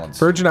 Virgin Islands.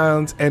 Virgin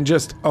Islands, and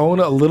just own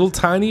a little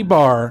tiny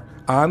bar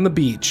on the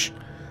beach.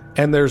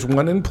 And there's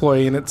one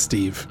employee in it,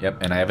 Steve.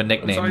 Yep, and I have a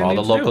That's all nickname. you All need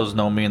the to do. locals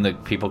know me, and the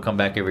people come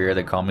back every year.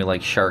 They call me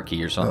like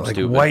Sharky or something Like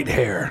stupid. white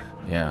hair.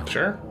 Yeah.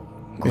 Sure.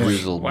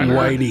 Grizzled Why beard.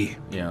 not? Whitey.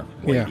 Yeah.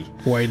 Yeah,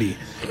 Whitey.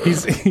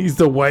 He's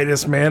the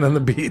whitest man on the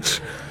beach.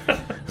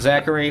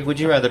 Zachary, would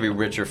you rather be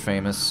rich or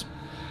famous?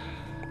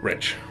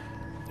 Rich.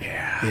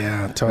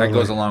 Yeah, totally. That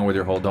goes along with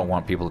your whole don't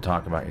want people to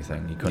talk about you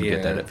thing. You couldn't get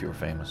Yeah. that if you were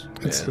famous.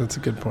 That's a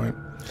good point.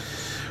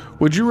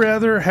 Would you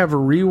rather have a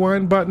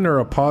rewind button or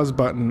a pause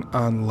button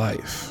on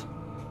life?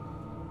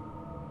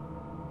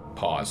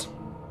 Pause.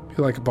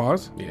 You like a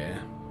pause? Yeah.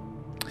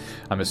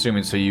 I'm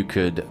assuming so you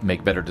could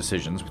make better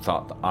decisions,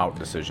 thought-out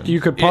decisions. You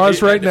could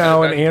pause right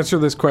now and that- answer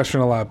this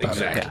question a lot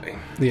better. Exactly.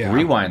 Yeah.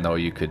 Rewind, though,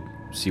 you could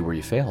see where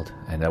you failed,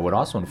 and that would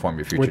also inform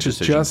your future Which is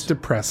decisions. just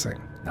depressing.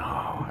 No,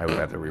 I would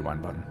have the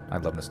rewind button. I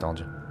love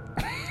nostalgia.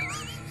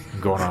 I'm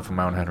going off in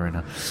my own head right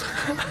now.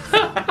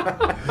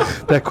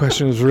 That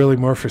question was really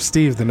more for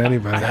Steve than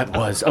anybody. That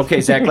was.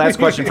 Okay, Zach, last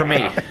question for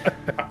me.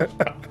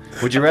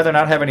 Would you rather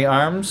not have any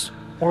arms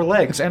or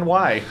legs, and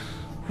why?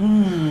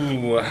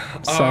 Ooh.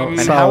 And Solid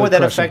how would that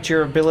question. affect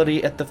your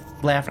ability at the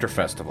Laughter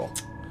Festival?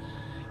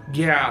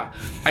 Yeah,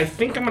 I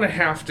think I'm gonna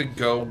have to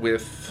go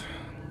with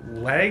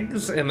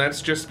legs, and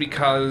that's just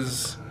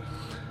because,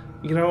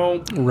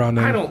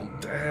 Running. I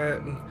don't.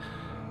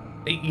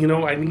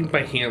 I need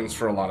my hands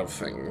for a lot of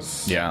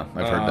things. Yeah,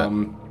 I've heard that.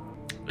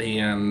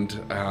 And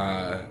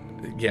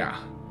yeah.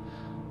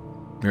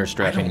 You're a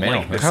strapping I male. don't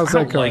like this. How's I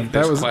don't that going? like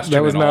That this was question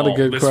that was at not a all.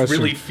 good this question.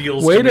 Really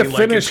feels Way to to me like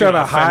finish it's gonna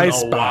on a high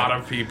offend a lot spot.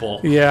 of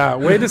people. Yeah,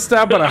 way to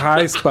stop on a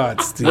high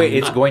spot, Steve. Wait,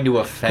 it's going to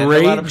offend a lot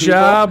Great of people?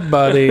 job,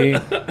 buddy.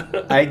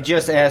 I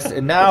just asked.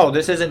 No,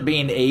 this isn't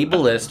being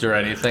ableist or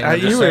anything. I'm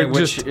You were saying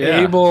just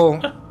yeah.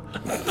 able.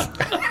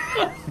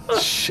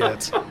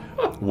 Shit.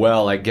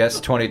 Well, I guess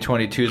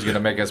 2022 is going to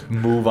make us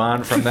move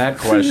on from that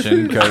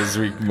question because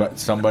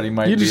somebody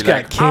might. You be just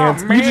like, got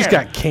canceled. "Oh, You just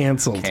man." got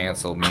canceled.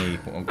 Cancel me.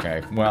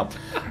 Okay. Well,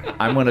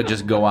 I'm going to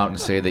just go out and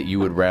say that you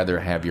would rather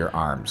have your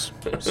arms.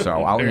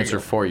 So I'll There you answer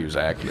go. for you,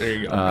 Zach. There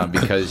you go.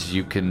 Because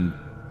you can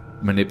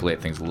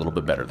manipulate things a little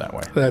bit better that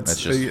way. That's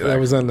just a that fact.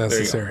 was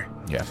unnecessary.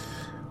 Yeah.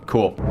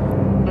 Cool.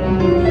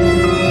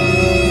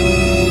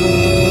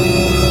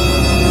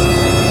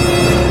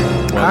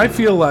 I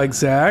feel like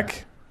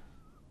Zach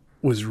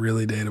was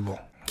really dateable.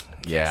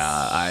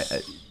 Yeah,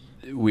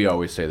 we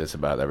always say this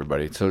about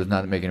everybody, so does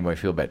not make anybody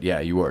feel bad. Yeah,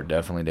 you are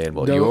definitely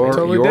dateable.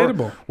 Totally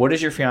dateable. What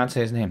is your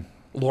fiance's name?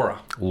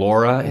 Laura.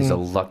 Laura is a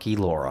lucky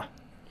Laura.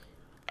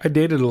 I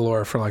dated a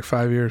Laura for like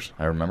 5 years.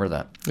 I remember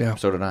that. Yeah.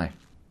 So did I.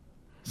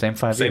 Same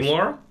 5 Same years.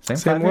 Laura? Same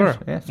Same 5 Laura.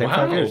 years. Yeah, same Wow.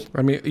 5 years.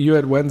 I mean, you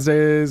had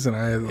Wednesdays and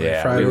I had like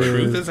Yeah, Fridays.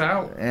 Truth is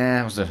out.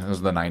 Yeah, it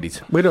was the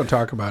 90s. We don't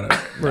talk about it,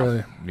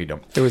 really. We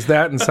don't. It was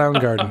that and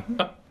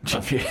Soundgarden.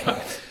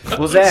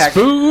 Well, Zach.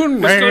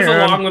 Spoon This goes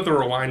Man. along with the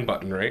rewind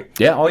button, right?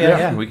 Yeah, oh yeah, Yeah.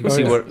 yeah. We can Oh,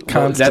 see yeah. what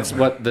Constantly. that's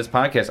what this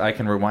podcast. I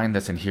can rewind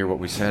this and hear what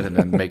we said, and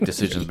then make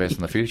decisions based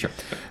on the future.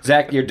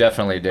 Zach, you're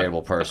definitely a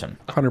dateable person.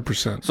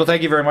 100%. So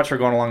thank you very much for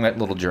going along that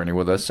little journey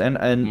with us, and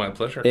My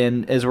pleasure.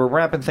 And as we're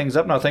wrapping things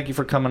up now, thank you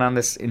for coming on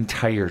this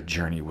entire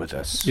journey with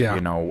us. Yeah.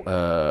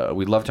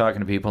 We love talking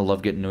to people,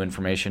 love getting new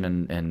information,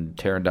 and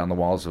tearing down the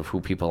walls of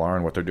who people are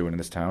and what they're doing in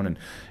this town. And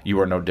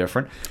you are no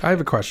different. I have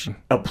a question.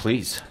 Oh,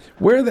 please.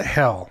 Where the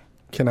hell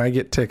can I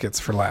get tickets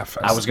for Laugh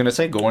Fest? I was going to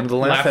say go into the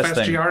Laugh Fest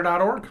thing.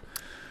 LaughFestGR.org.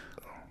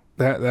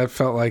 That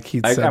felt like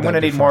he'd said I'm that going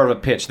to need before. more of a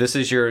pitch. This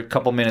is your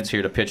couple minutes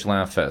here to pitch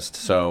Laugh Fest.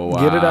 So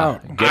Get it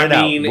out. Get it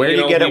out. Where do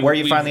you get it? Where do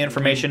you find the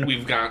information?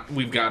 We've got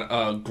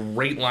a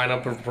great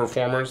lineup of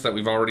performers that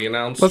we've already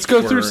announced. Let's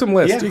go through We're- some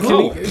lists. Yeah,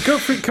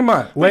 Come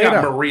on, We lay it got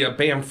out. Maria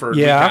Bamford.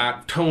 Yeah. We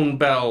got Tone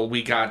Bell.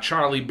 We got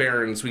Charlie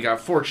Behrens. We got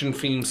Fortune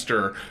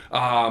Feimster.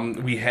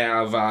 We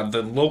have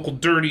the local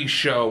Dirty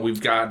Show.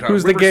 We've got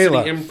Who's the River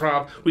gala? City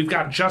Improv. We've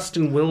got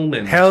Justin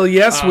Willman. Hell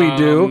yes, we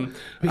do.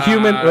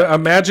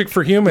 Magic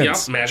for Humans.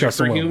 Yep, Magic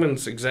Justin for Will.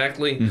 Humans,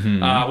 exactly.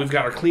 Mm-hmm. We've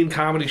got our Clean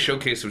Comedy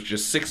Showcase, which is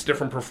just 6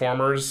 different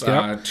performers,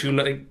 Yep.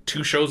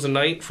 two shows a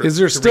night. For Is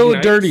there 3 still a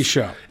nights. Dirty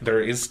Show?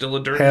 There is still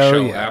a Dirty Hell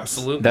Show, yes.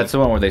 absolutely. That's the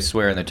one where they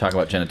swear and they talk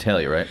about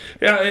genitalia, right?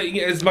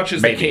 yeah, as much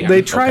as Maybe. they can.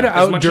 They try to As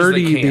out much as they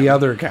dirty can. the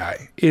other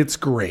guy. It's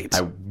great.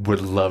 I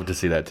would love to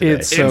see that today.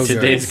 It's so in good.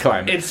 today's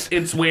climate.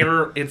 It's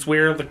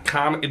where the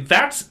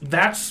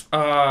that's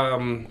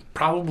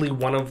probably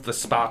one of the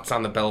spots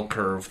on the bell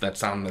curve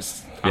that's on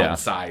this Yeah.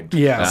 outside.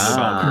 Yes,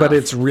 Ah. but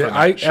it's real. For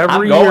that show. I'm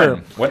Every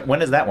going. year,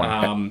 When is that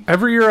one?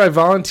 every year I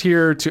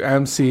volunteer to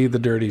MC the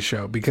Dirty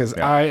Show because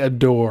I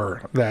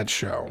adore that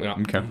show. Yeah.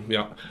 Okay.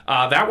 Yeah.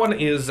 That one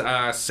is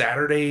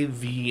Saturday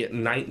the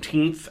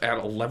 19th at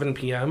 11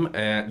 p.m.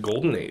 at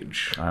Golden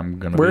Age. I'm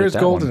gonna. Where be at is that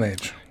Golden one.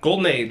 Age?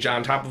 Golden Age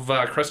on top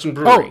of Creston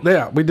Brewery. Oh,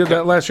 yeah, we did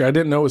that last year. I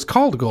didn't know it was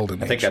called Golden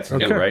Age. I think that's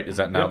new, right? Is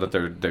that now that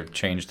they've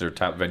changed their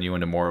top venue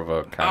into more of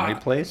a comedy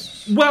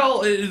place?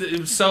 Well,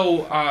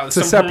 so a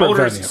some separate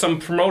venue. some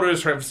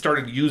promoters have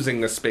started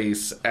using the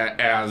space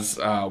as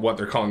what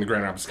they're calling the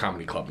Grand Rapids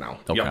Comedy Club now.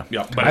 Okay.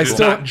 Yep. But I it's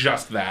still- not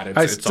just that. It's,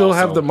 I it's still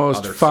have also the most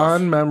other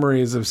fond stuff.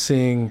 memories of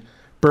seeing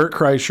Bert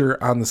Kreischer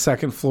on the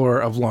second floor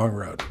of Long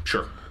Road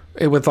Sure.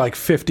 with like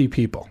 50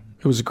 people.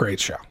 It was a great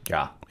show.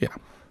 Yeah. Yeah.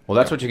 Well,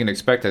 that's what you can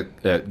expect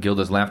at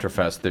Gilda's Laughter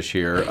Fest this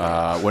year.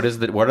 What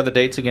are the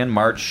dates again?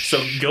 March.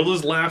 So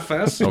Gilda's Laugh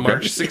Fest,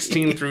 March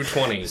 16 through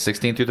 20.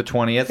 16th through the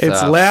 20th.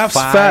 It's Laughs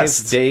 5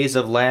 Fest. days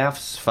of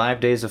laughs, 5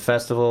 days of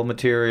festival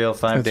material,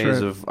 5 That's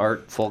days right. of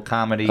artful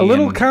comedy. A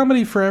little and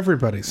comedy for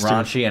everybody, Steve.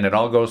 raunchy, and it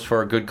all goes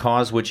for a good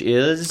cause, which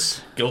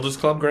is Gilda's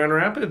Club Grand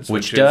Rapids,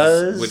 Which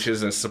which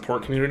is a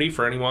support community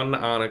for anyone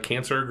on a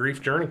cancer or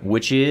grief journey.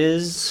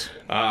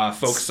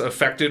 Folks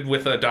Affected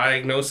with a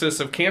diagnosis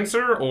of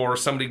cancer or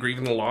somebody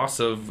grieving the loss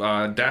of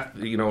death,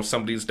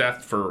 somebody's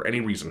death for any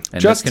reason. and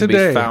Just this can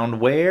today. be found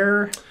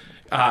where?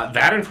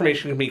 That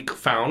information can be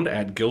found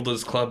at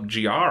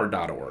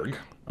gildasclubgr.org.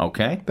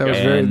 Okay. That was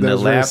and very- that the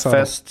was very Laugh subtle.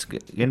 Fest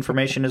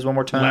information is one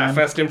more time.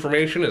 LaughFest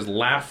information is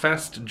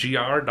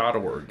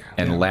laughfestgr.org.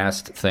 And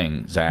last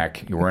thing,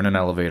 Zach, you were in an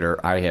elevator.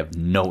 I have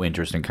no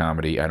interest in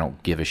comedy. I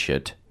don't give a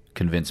shit.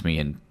 Convince me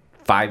in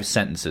 5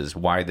 sentences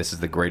why this is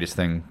the greatest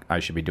thing I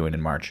should be doing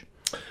in March.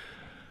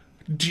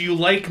 Do you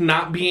like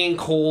not being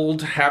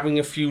cold, having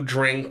a few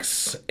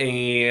drinks,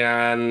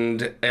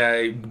 and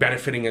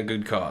benefiting a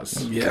good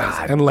cause? Yes.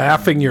 And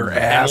laughing your And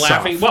ass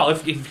laughing. off. Well,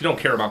 if you don't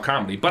care about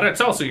comedy, but it's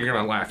also you're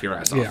going to laugh your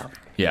ass off. Yeah.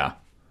 Yeah.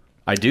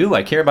 I do.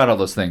 I care about all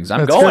those things.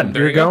 I'm That's going. good.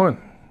 You're you go. going.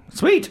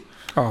 Sweet.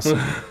 Awesome.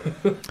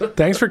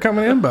 Thanks for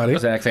coming in, buddy.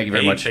 Zach, thank you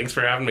very Hey, much. thanks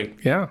for having me.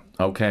 Yeah.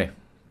 Okay.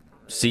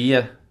 See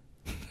ya.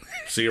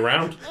 See you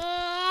around.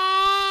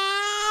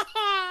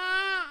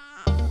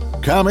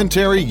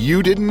 Commentary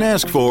you didn't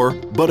ask for,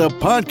 but a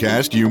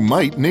podcast you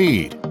might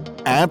need.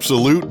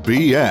 Absolute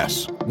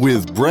BS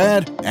with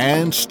Brad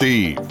and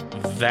Steve.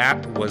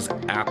 That was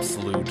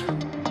absolute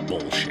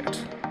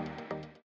bullshit.